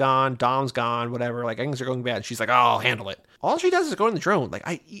 Jacob's gone. Dom's gone. Whatever. Like, things are going bad. She's like, oh, I'll handle it. All she does is go in the drone.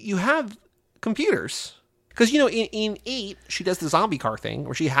 Like, you have computers. Because, in 8, she does the zombie car thing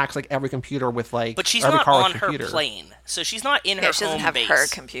where she hacks, like, every computer with, like, but she's not on her plane. So she's not in her home base. She doesn't have her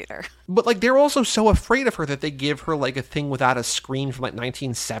computer. But, like, they're also so afraid of her that they give her, like, a thing without a screen from, like,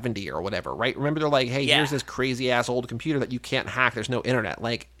 1970 or whatever, right? Remember, they're like, hey, here's this crazy-ass old computer that you can't hack. There's no internet.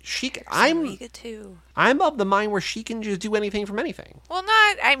 Like, I'm of the mind where she can just do anything from anything. Well,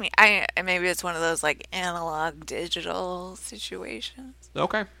 maybe it's one of those, like, analog digital situations.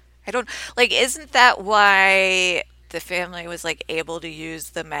 Okay. Isn't that why the family was, like, able to use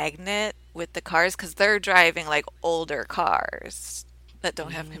the magnet with the cars? Because they're driving, like, older cars that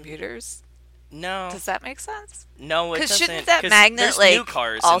don't have computers. No. Does that make sense? No, it doesn't. Because shouldn't that magnet, like,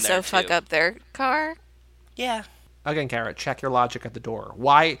 also fuck up their car? Yeah. Again, Kara, check your logic at the door.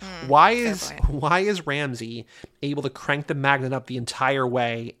 Why is Ramsey able to crank the magnet up the entire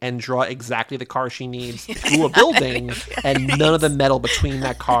way and draw exactly the car she needs through a building and none of the metal between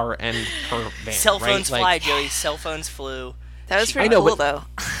that car and her van? Cell phones fly, Joey. Cell phones flew. That was pretty cool, though.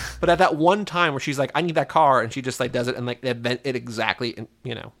 But at that one time where she's like, I need that car, and she just like does it and like it exactly, and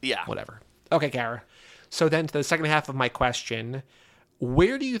whatever. Okay, Kara. So then to the second half of my question.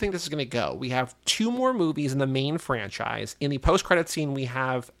 Where do you think this is going to go? We have 2 more movies in the main franchise. In the post-credit scene, we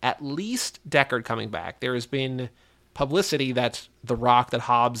have at least Deckard coming back. There has been publicity that The Rock, that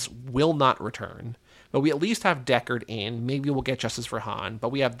Hobbs will not return. But we at least have Deckard in. Maybe we'll get Justice for Han. But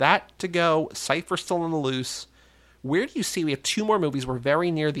we have that to go. Cypher's still on the loose. Where do you see? We have 2 more movies. We're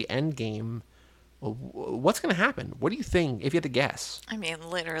very near the end game. What's going to happen? What do you think, if you had to guess? I mean,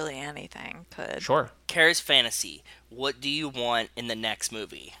 literally anything could. Sure. Kara's fantasy. What do you want in the next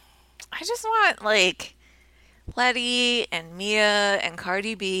movie? I just want, like, Letty and Mia and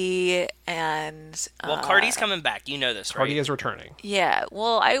Cardi B and... Well, Cardi's coming back. You know this, right? Cardi is returning. Yeah.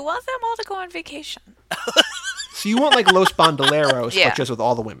 Well, I want them all to go on vacation. So you want, like, Los Bandoleros, but just with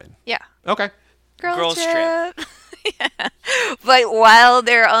all the women? Yeah. Okay. Girls trip. Yeah. But while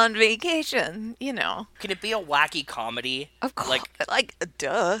they're on vacation, you know. Can it be a wacky comedy? Of course.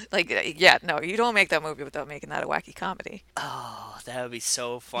 Duh. Yeah, no, you don't make that movie without making that a wacky comedy. Oh, that would be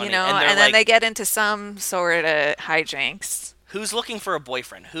so funny. You know, and then they get into some sort of hijinks. Who's looking for a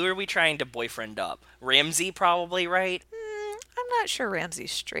boyfriend? Who are we trying to boyfriend up? Ramsey, probably, right? I'm not sure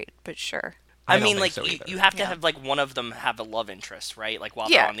Ramsey's straight, but sure. I mean, like, you have to have, like, one of them have a love interest, right? Like, while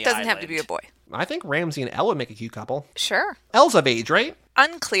they're on the island. Yeah, doesn't have to be a boy. I think Ramsey and Elle would make a cute couple. Sure. Elle's of age, right?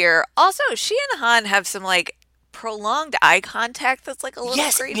 Unclear. Also, she and Han have some, like, prolonged eye contact that's, like, a little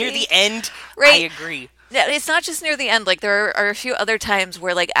creepy. Yes, near the end. Right? I agree. Yeah, it's not just near the end. Like, there are a few other times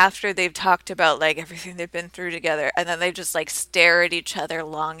where, like, after they've talked about, like, everything they've been through together, and then they just, like, stare at each other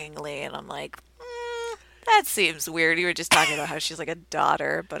longingly, and I'm like... that seems weird. You were just talking about how she's like a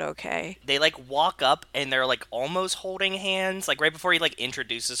daughter, but okay. They like walk up and they're like almost holding hands, like right before he like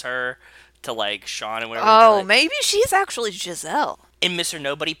introduces her to like Sean and whatever. Oh, maybe she's actually Giselle. And Mr.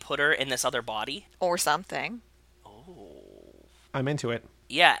 Nobody put her in this other body? Or something. Oh. I'm into it.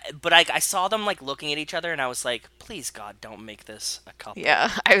 Yeah, but I saw them like looking at each other and I was like, please God, don't make this a couple.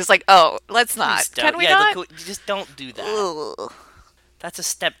 Yeah, I was like, oh, let's not. Can we not? Look, just don't do that. Ugh. That's a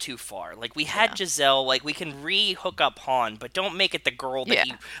step too far. Like, we had Giselle, like, we can re-hook up Han, but don't make it the girl that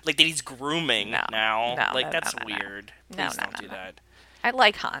that he's grooming now. That's weird. Please don't do that. I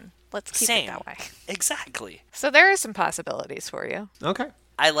like Han. Let's keep it that way. Exactly. So there are some possibilities for you. Okay.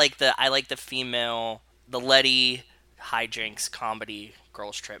 I like the female, the Letty hijinks comedy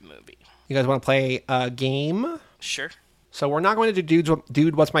girls trip movie. You guys want to play a game? Sure. So we're not going to do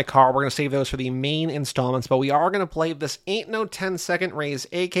Dude, What's My Car? We're going to save those for the main installments, but we are going to play This Ain't No 10-Second Race,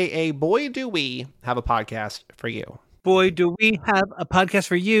 a.k.a. Boy Do We Have a Podcast for You. Boy, do we have a podcast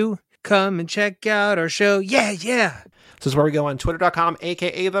for you. Come and check out our show. Yeah. This is where we go on twitter.com,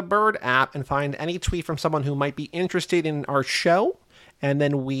 a.k.a. the Bird app, and find any tweet from someone who might be interested in our show, and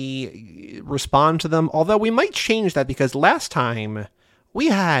then we respond to them, although we might change that because last time we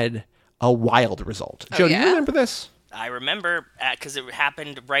had a wild result. Joe, do you remember this? I remember, because it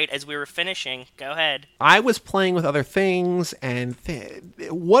happened right as we were finishing. Go ahead. I was playing with other things, and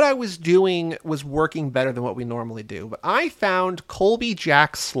what I was doing was working better than what we normally do. But I found Colby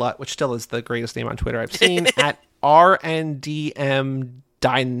Jack Slut, which still is the greatest name on Twitter I've seen, at RNDM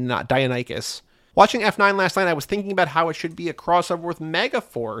Dionychus. Watching F9 last night, I was thinking about how it should be a crossover with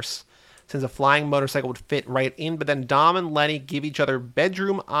Megaforce, since a flying motorcycle would fit right in, but then Dom and Lenny give each other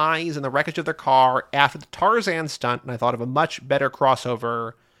bedroom eyes in the wreckage of their car after the Tarzan stunt, and I thought of a much better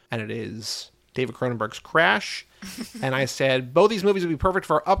crossover, and it is David Cronenberg's Crash. And I said, both these movies would be perfect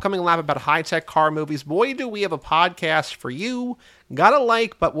for our upcoming lap about high-tech car movies. Boy, do we have a podcast for you. Got a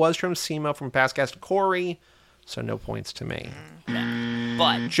like, but was from Simo from past guest Corey, so no points to me.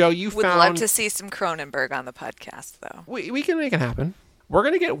 But Joe, you would love to see some Cronenberg on the podcast, though. We can make it happen. We're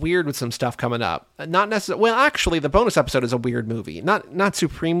going to get weird with some stuff coming up. Not necessarily. Well, actually, the bonus episode is a weird movie. Not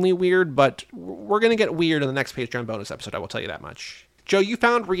supremely weird, but we're going to get weird in the next Patreon bonus episode. I will tell you that much. Joe, you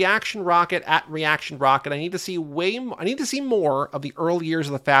found Reaction Rocket at Reaction Rocket. I need to see more of the early years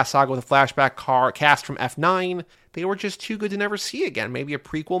of the Fast Saga with a flashback cast from F9. They were just too good to never see again. Maybe a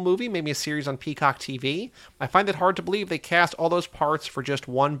prequel movie, maybe a series on Peacock TV. I find it hard to believe they cast all those parts for just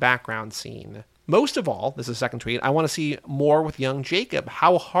one background scene. Most of all, this is a second tweet, I want to see more with young Jacob.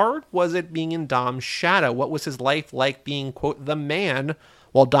 How hard was it being in Dom's shadow? What was his life like being, quote, the man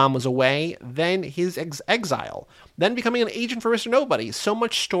while Dom was away? Then his exile. Then becoming an agent for Mr. Nobody. So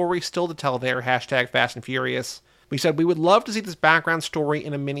much story still to tell there. Hashtag Fast and Furious. We said we would love to see this background story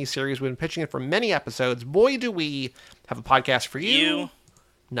in a mini-series. We've been pitching it for many episodes. Boy, do we have a podcast for you.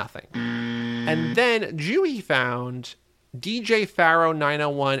 Nothing. And then Dewey found DJ Pharaoh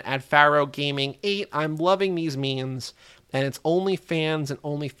 901 at Pharaoh Gaming 8. I'm loving these memes. And it's Only Fans and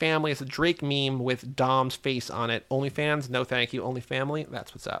Only Family. It's a Drake meme with Dom's face on it. Only Fans? No thank you. Only Family?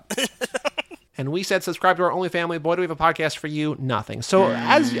 That's what's up. And we said, subscribe to our only family. Boy, do we have a podcast for you. Nothing. So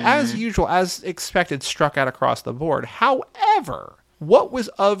as usual, as expected, struck out across the board. However, what was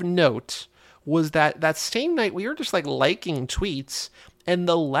of note was that same night we were just like liking tweets, and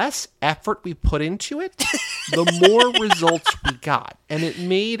the less effort we put into it, the more results we got. And it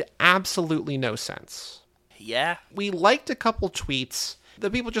made absolutely no sense. Yeah. We liked a couple tweets.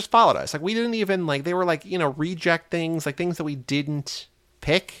 The people just followed us. Like, we didn't even, like, they were like, reject things, like things that we didn't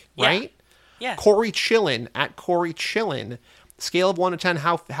pick, right? Yeah. Corey Chillin, at Corey Chillin, scale of 1 to 10,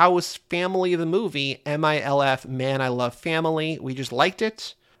 how was Family the movie? MILF, man, I love Family. We just liked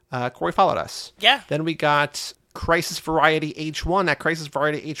it. Corey followed us. Yeah. Then we got Crisis Variety H1, at Crisis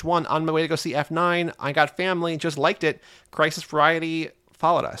Variety H1, on my way to go see F9. I got Family, just liked it. Crisis Variety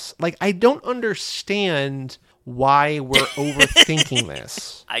followed us. Like, I don't understand why we're overthinking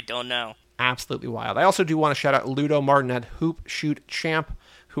this. I don't know. Absolutely wild. I also do want to shout out Ludo Martin at Hoop Shoot Champ,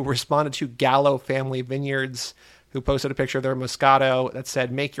 who responded to Gallo Family Vineyards, who posted a picture of their Moscato that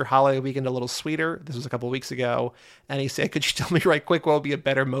said, make your holiday weekend a little sweeter. This was a couple weeks ago. And he said, could you tell me right quick what would be a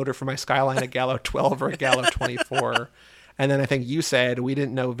better motor for my Skyline, a Gallo 12 or a Gallo 24? And then I think you said, we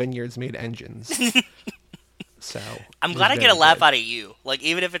didn't know Vineyards made engines. So I'm glad I get a laugh out of you. Like,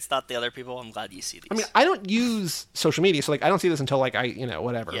 even if it's not the other people, I'm glad you see these. I mean, I don't use social media, so like I don't see this until like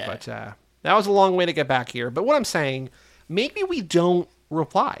whatever. Yeah. But that was a long way to get back here. But what I'm saying, maybe we don't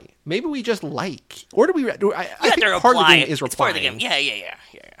reply. Maybe we just like, or do we? I think part of the game is replying. It's part of the game. Yeah.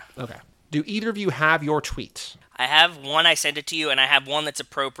 Okay. Do either of you have your tweet? I have one. I sent it to you, and I have one that's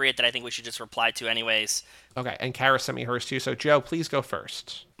appropriate that I think we should just reply to anyways. Okay, and Kara sent me hers too. So Joe, please go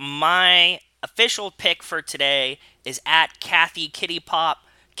first. My official pick for today is at Kathy Kitty Pop,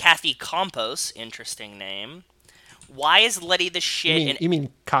 Kathy Campos, interesting name. Why is Letty the shit You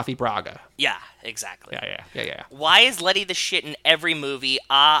mean Kathy Braga? Yeah, exactly. Yeah. Why is Letty the shit in every movie?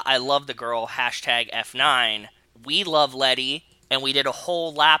 I love the girl, hashtag F9. We love Letty, and we did a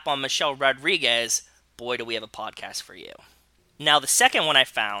whole lap on Michelle Rodriguez. Boy, do we have a podcast for you. Now, the second one I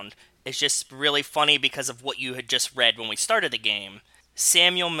found is just really funny because of what you had just read when we started the game.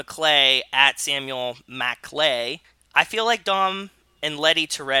 Samuel McClay, at Samuel MacClay. I feel like Dom and Letty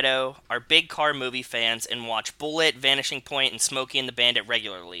Toretto are big car movie fans and watch Bullet, Vanishing Point, and Smokey and the Bandit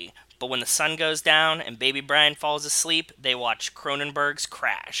regularly. But when the sun goes down and Baby Brian falls asleep, they watch Cronenberg's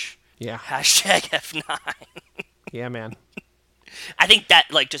Crash. Yeah. Hashtag F9. Yeah, man. I think that,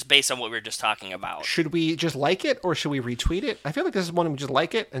 like, just based on what we were just talking about. Should we just like it, or should we retweet it? I feel like this is one we just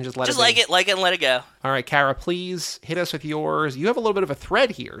like it and just let it go. Just like it and let it go. All right, Kara, please hit us with yours. You have a little bit of a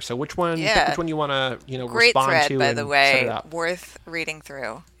thread here, so which one you want to, Great respond thread, to? by the way, worth reading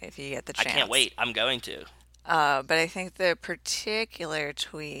through if you get the chance. I can't wait. I'm going to. But I think the particular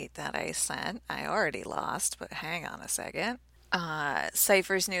tweet that I sent, I already lost, but hang on a second.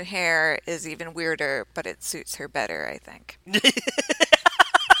 Cypher's new hair is even weirder, but it suits her better, I think.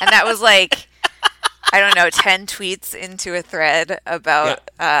 And that was like, I don't know, 10 tweets into a thread about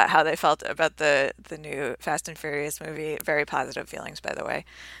how they felt about the new Fast and Furious movie. Very positive feelings, by the way.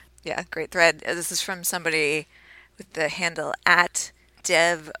 Yeah, great thread. This is from somebody with the handle at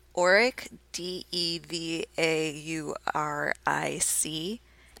Dev Auric, DEVAURIC,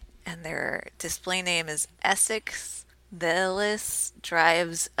 and their display name is Essex Velis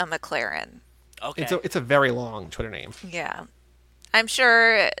Drives a McLaren. Okay. It's a very long Twitter name. Yeah. I'm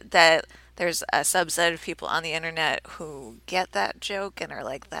sure that there's a subset of people on the internet who get that joke and are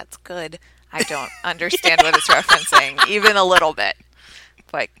like, that's good. I don't understand what it's referencing, even a little bit.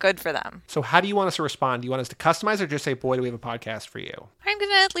 But good for them. So how do you want us to respond? Do you want us to customize or just say, boy, do we have a podcast for you? I'm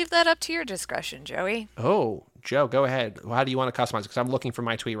going to leave that up to your discretion, Joey. Oh, Joe, go ahead. How do you want to customize? Because I'm looking for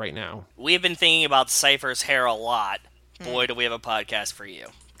my tweet right now. We've been thinking about Cypher's hair a lot. Boy, do we have a podcast for you.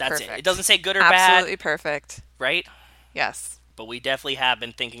 That's perfect. It. It doesn't say good or bad. Absolutely perfect. Right? Yes. But we definitely have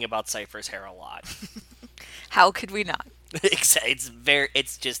been thinking about Cypher's hair a lot. How could we not? It's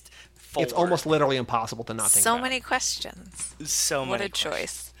just forward. It's almost literally impossible to not think so about. many questions. What a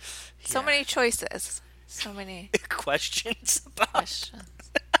choice. So many choices. So many questions.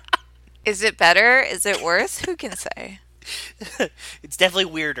 Is it better? Is it worse? Who can say? It's definitely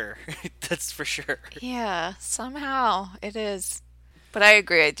weirder. That's for sure. Yeah, somehow it is. But I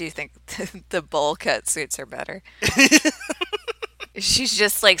agree. I do think the bowl cut suits her better. She's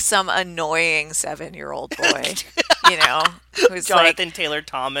just like some annoying 7-year-old boy, who's Jonathan like, Taylor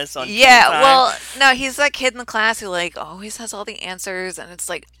Thomas on Yeah, Time. well, no, he's that kid in the class who like always has all the answers, and it's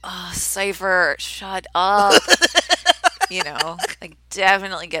like, oh, Cypher, shut up. Like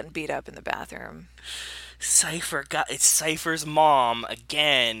definitely getting beat up in the bathroom. Cypher, it's Cypher's mom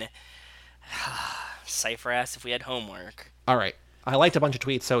again. Cypher asked if we had homework. All right. I liked a bunch of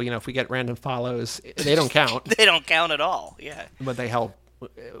tweets, so, if we get random follows, they don't count. They don't count at all, yeah. But they help,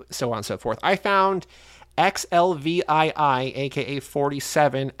 so on and so forth. I found XLVII, a.k.a.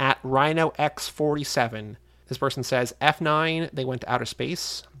 47, at RhinoX47. This person says, F9, they went to outer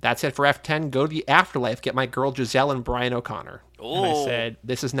space. That's it for F10. Go to the afterlife. Get my girl Giselle and Brian O'Connor. Ooh. And I said,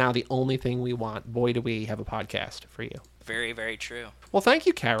 this is now the only thing we want. Boy, do we have a podcast for you. Very, very true. Well, thank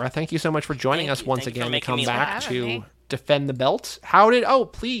you, Kara. Thank you so much for joining us once again to come back to defend the belt. How did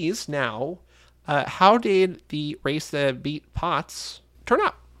the Race the Beat Pots turn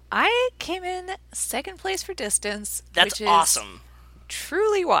out? I came in second place for distance. That's which is awesome.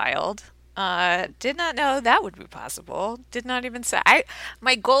 Truly wild. Did not know that would be possible. Did not even say.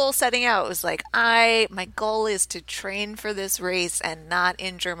 My goal setting out was like, my goal is to train for this race and not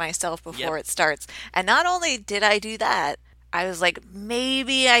injure myself before it starts. And not only did I do that, I was like,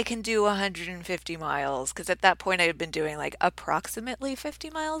 maybe I can do 150 miles. Because at that point I had been doing like approximately 50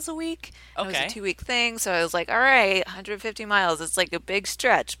 miles a week. Okay. It was a 2-week thing. So I was like, all right, 150 miles. It's like a big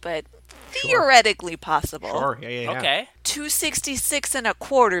stretch, but theoretically possible. Sure, yeah. Okay. 266 and a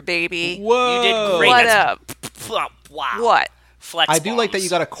quarter, baby. Whoa. You did great. What up? Wow. What? Flex I do bombs. like that you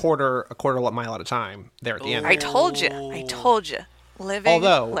got a quarter mile at a time there at the end. I told you. Living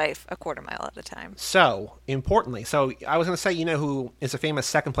life a quarter mile at a time. So, importantly, I was going to say, who is a famous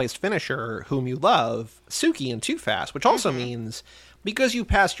second-place finisher whom you love? Suki in Too Fast, which also means because you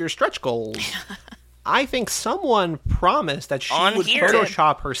passed your stretch goals, I think someone promised that she would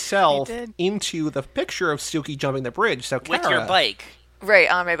Photoshop herself into the picture of Suki jumping the bridge. So, Kara, with your bike. Right,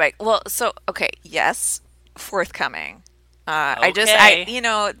 on my bike. Well, yes, forthcoming.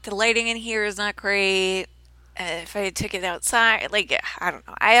 The lighting in here is not great. If I took it outside, I don't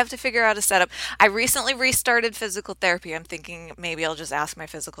know. I have to figure out a setup. I recently restarted physical therapy. I'm thinking maybe I'll just ask my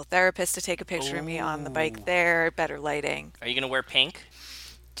physical therapist to take a picture of me on the bike there. Better lighting. Are you going to wear pink?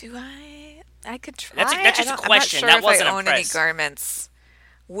 Do I? I could try. That's just a question. I'm not sure that wasn't if I own any garments.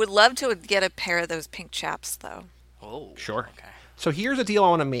 Would love to get a pair of those pink chaps, though. Oh, sure. Okay. So here's a deal I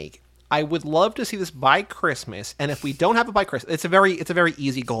want to make. I would love to see this by Christmas, and if we don't have it by Christmas, it's a very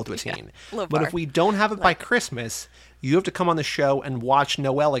easy goal to attain. But if we don't have it by Christmas, you have to come on the show and watch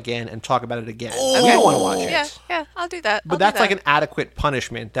Noelle again and talk about it again. Okay. We don't want to watch it. Yeah, I'll do that. But that's like an adequate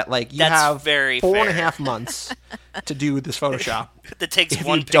punishment that you have 4.5 months to do this Photoshop. That takes if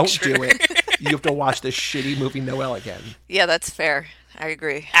one you picture. don't do it, you have to watch this shitty movie Noelle again. Yeah, that's fair. I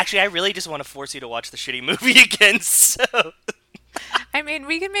agree. Actually, I really just want to force you to watch the shitty movie again, so... I mean,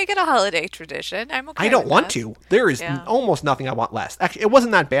 we can make it a holiday tradition. I'm okay. I don't want to. There is almost nothing I want less. Actually, it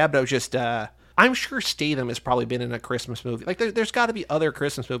wasn't that bad, but it was just, I'm sure Statham has probably been in a Christmas movie. There's got to be other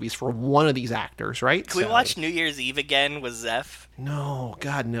Christmas movies for one of these actors, right? Can we watch New Year's Eve again with Zeph? No,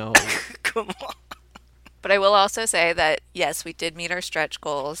 God, no. Come on. But I will also say that, yes, we did meet our stretch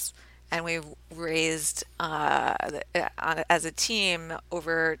goals. And we've raised, as a team,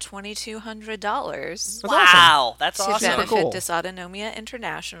 over $2,200. Wow, that's awesome. To benefit Dysautonomia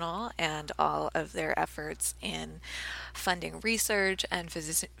International and all of their efforts in funding research and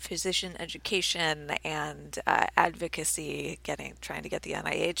physician education and advocacy, trying to get the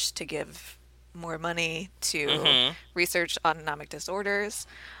NIH to give more money to research autonomic disorders.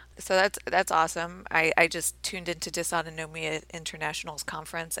 So that's awesome. I just tuned into Dysautonomia International's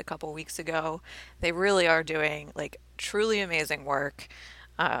conference a couple weeks ago. They really are doing truly amazing work,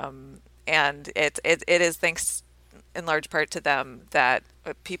 and it is thanks in large part to them that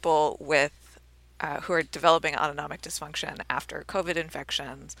people with who are developing autonomic dysfunction after COVID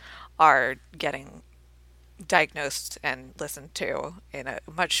infections are getting diagnosed and listened to in a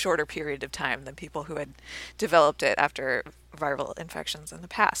much shorter period of time than people who had developed it after viral infections in the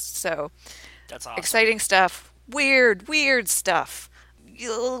past. So that's awesome. Exciting stuff. Weird stuff.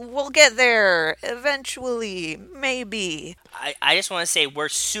 We'll get there eventually, maybe. I just want to say we're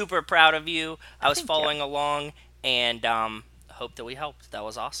super proud of you. I was following along and hope that we helped. That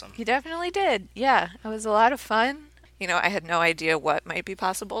was awesome. You definitely did. Yeah, it was a lot of fun. I had no idea what might be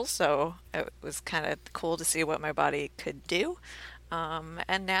possible, so it was kind of cool to see what my body could do.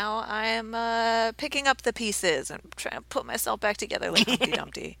 And now I am picking up the pieces and trying to put myself back together like Humpty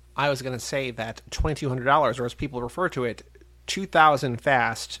Dumpty. I was going to say that $2,200, or as people refer to it, 2,000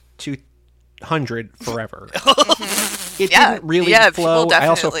 fast, 200 forever. It didn't really flow. I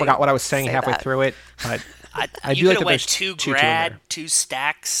also forgot what I was saying halfway through it, but I do like that there's two grad, two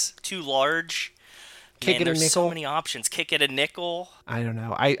stacks, two large. Kick it a nickel. There's so many options. Kick it a nickel. I don't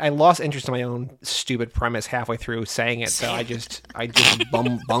know. I lost interest in my own stupid premise halfway through saying it, so I just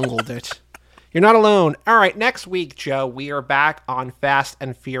bungled it. You're not alone. All right, next week, Joe, we are back on Fast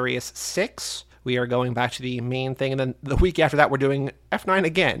and Furious 6. we are going back to the main thing. And then the week after that, we're doing F9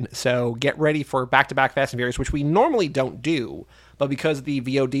 again. So get ready for back-to-back Fast and Furious, which we normally don't do. But because of the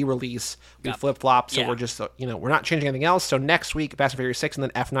VOD release, we flip-flop. So we're just, we're not changing anything else. So next week, Fast and Furious 6 and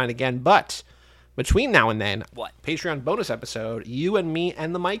then F9 again. But between now and then, Patreon bonus episode, you and me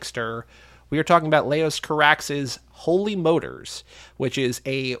and the Mikester, we are talking about Leos Carax's Holy Motors, which is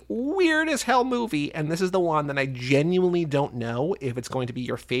a weird as hell movie, and this is the one that I genuinely don't know if it's going to be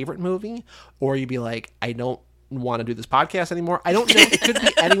your favorite movie, or you'd be like, I don't want to do this podcast anymore. I don't know. It could be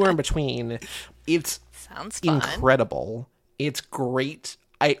anywhere in between. It's incredible. It's great.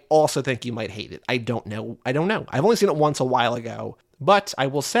 I also think you might hate it. I don't know. I've only seen it once a while ago, but I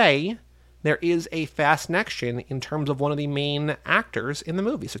will say there is a fast connection in terms of one of the main actors in the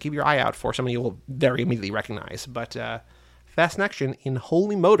movie. So keep your eye out for somebody you will very immediately recognize. But fast connection in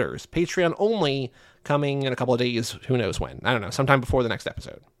Holy Motors, Patreon only, coming in a couple of days. Who knows when? I don't know. Sometime before the next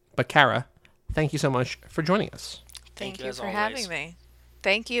episode. But Kara, thank you so much for joining us. Thank you for having me.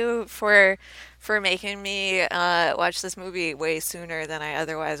 Thank you for making me watch this movie way sooner than I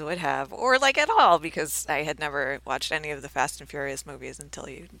otherwise would have, or like at all, because I had never watched any of the Fast and Furious movies until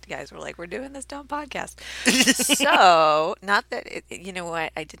you guys were like, we're doing this dumb podcast. So, not that, you know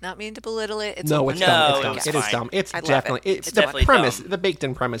what, I did not mean to belittle it. It's dumb. It is dumb. It's definitely premise. Dumb. The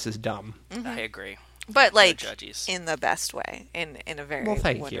baked-in premise is dumb. Mm-hmm. I agree. But like in the best way, in a very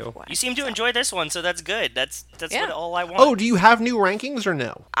wonderful way. You seem to enjoy this one, so that's good. That's what all I want. Oh, do you have new rankings or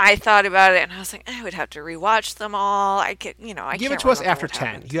no? I thought about it and I was like, I would have to rewatch them all. I give it to us after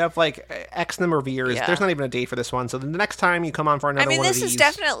 10. You have like X number of years. Yeah. There's not even a date for this one, so the next time you come on for another one of these, this is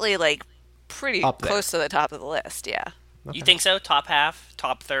definitely like pretty close to the top of the list. Yeah. Okay. You think so? Top half,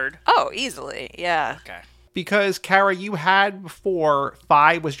 top third? Oh, easily. Yeah. Okay. Because Kara, you had before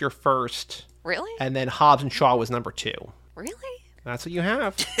 5 was your first. Really? And then Hobbs and Shaw was number 2. Really? That's what you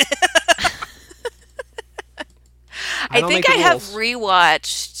have. I think I have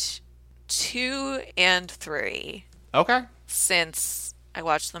rewatched 2 and 3. Okay. Since I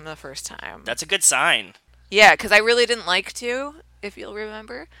watched them the first time. That's a good sign. Yeah, because I really didn't like 2, if you'll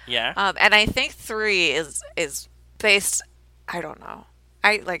remember. Yeah. And I think 3 is based. I don't know.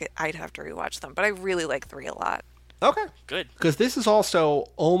 I'd have to rewatch them, but I really like 3 a lot. Okay. Good. Because this is also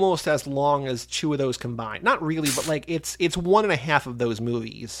almost as long as 2 of those combined. Not really, but like it's 1.5 of those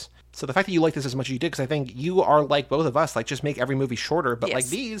movies. So the fact that you like this as much as you did, because I think you are like both of us, like just make every movie shorter. But like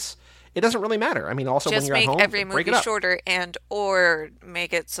these, it doesn't really matter. I mean, also just when you're at home, just make every break it movie up. shorter or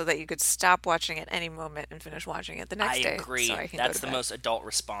make it so that you could stop watching at any moment and finish watching it the next day. I agree. So I can That's the most adult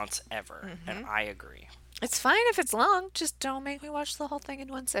response ever, and I agree. It's fine if it's long. Just don't make me watch the whole thing in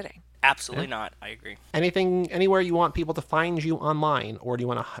one sitting. Absolutely not. I agree. Anywhere you want people to find you online, or do you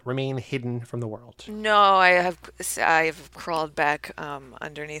want to remain hidden from the world? No, I've crawled back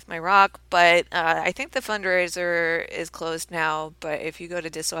underneath my rock, but I think the fundraiser is closed now. But if you go to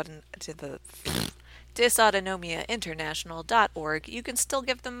dysautonomiainternational.org, you can still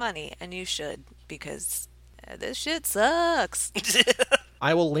give them money, and you should, because this shit sucks.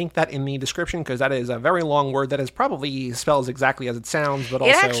 I will link that in the description because that is a very long word that is probably spells exactly as it sounds, but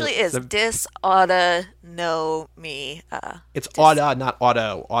also... It actually is dysautonomia. It's auto, not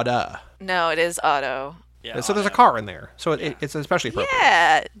auto. Auto. No, it is auto. Yeah, so there's a car in there, so it's especially appropriate.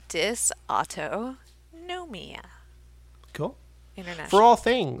 Yeah, dysautonomia. Cool. International. For all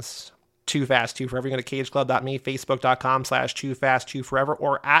things Too Fast 2 Forever, you go to cageclub.me, facebook.com/2fast2forever,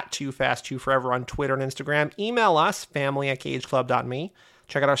 or at 2fast2forever on Twitter and Instagram. Email us, family@cageclub.me.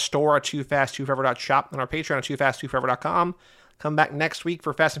 Check out our store at 2fast2forever.shop and our Patreon at 2fast2forever.com. Come back next week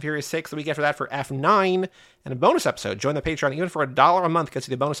for Fast and Furious 6, the week after that for F9, and a bonus episode. Join the Patreon. Even for $1 a month, get to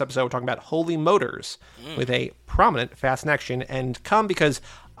see the bonus episode. We're talking about Holy Motors with a prominent fast connection. And come because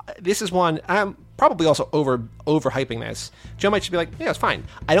this is one, I'm probably also overhyping this. Joe might just be like, yeah, it's fine.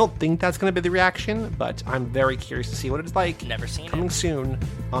 I don't think that's going to be the reaction, but I'm very curious to see what it's like. Never seen Coming it. soon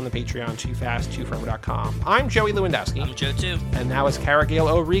on the Patreon, 2fast2forever.com. I'm Joey Lewandowski. I'm Joe, too. And now is Kara Gale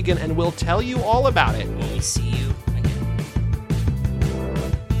O'Regan, and we'll tell you all about it when we see you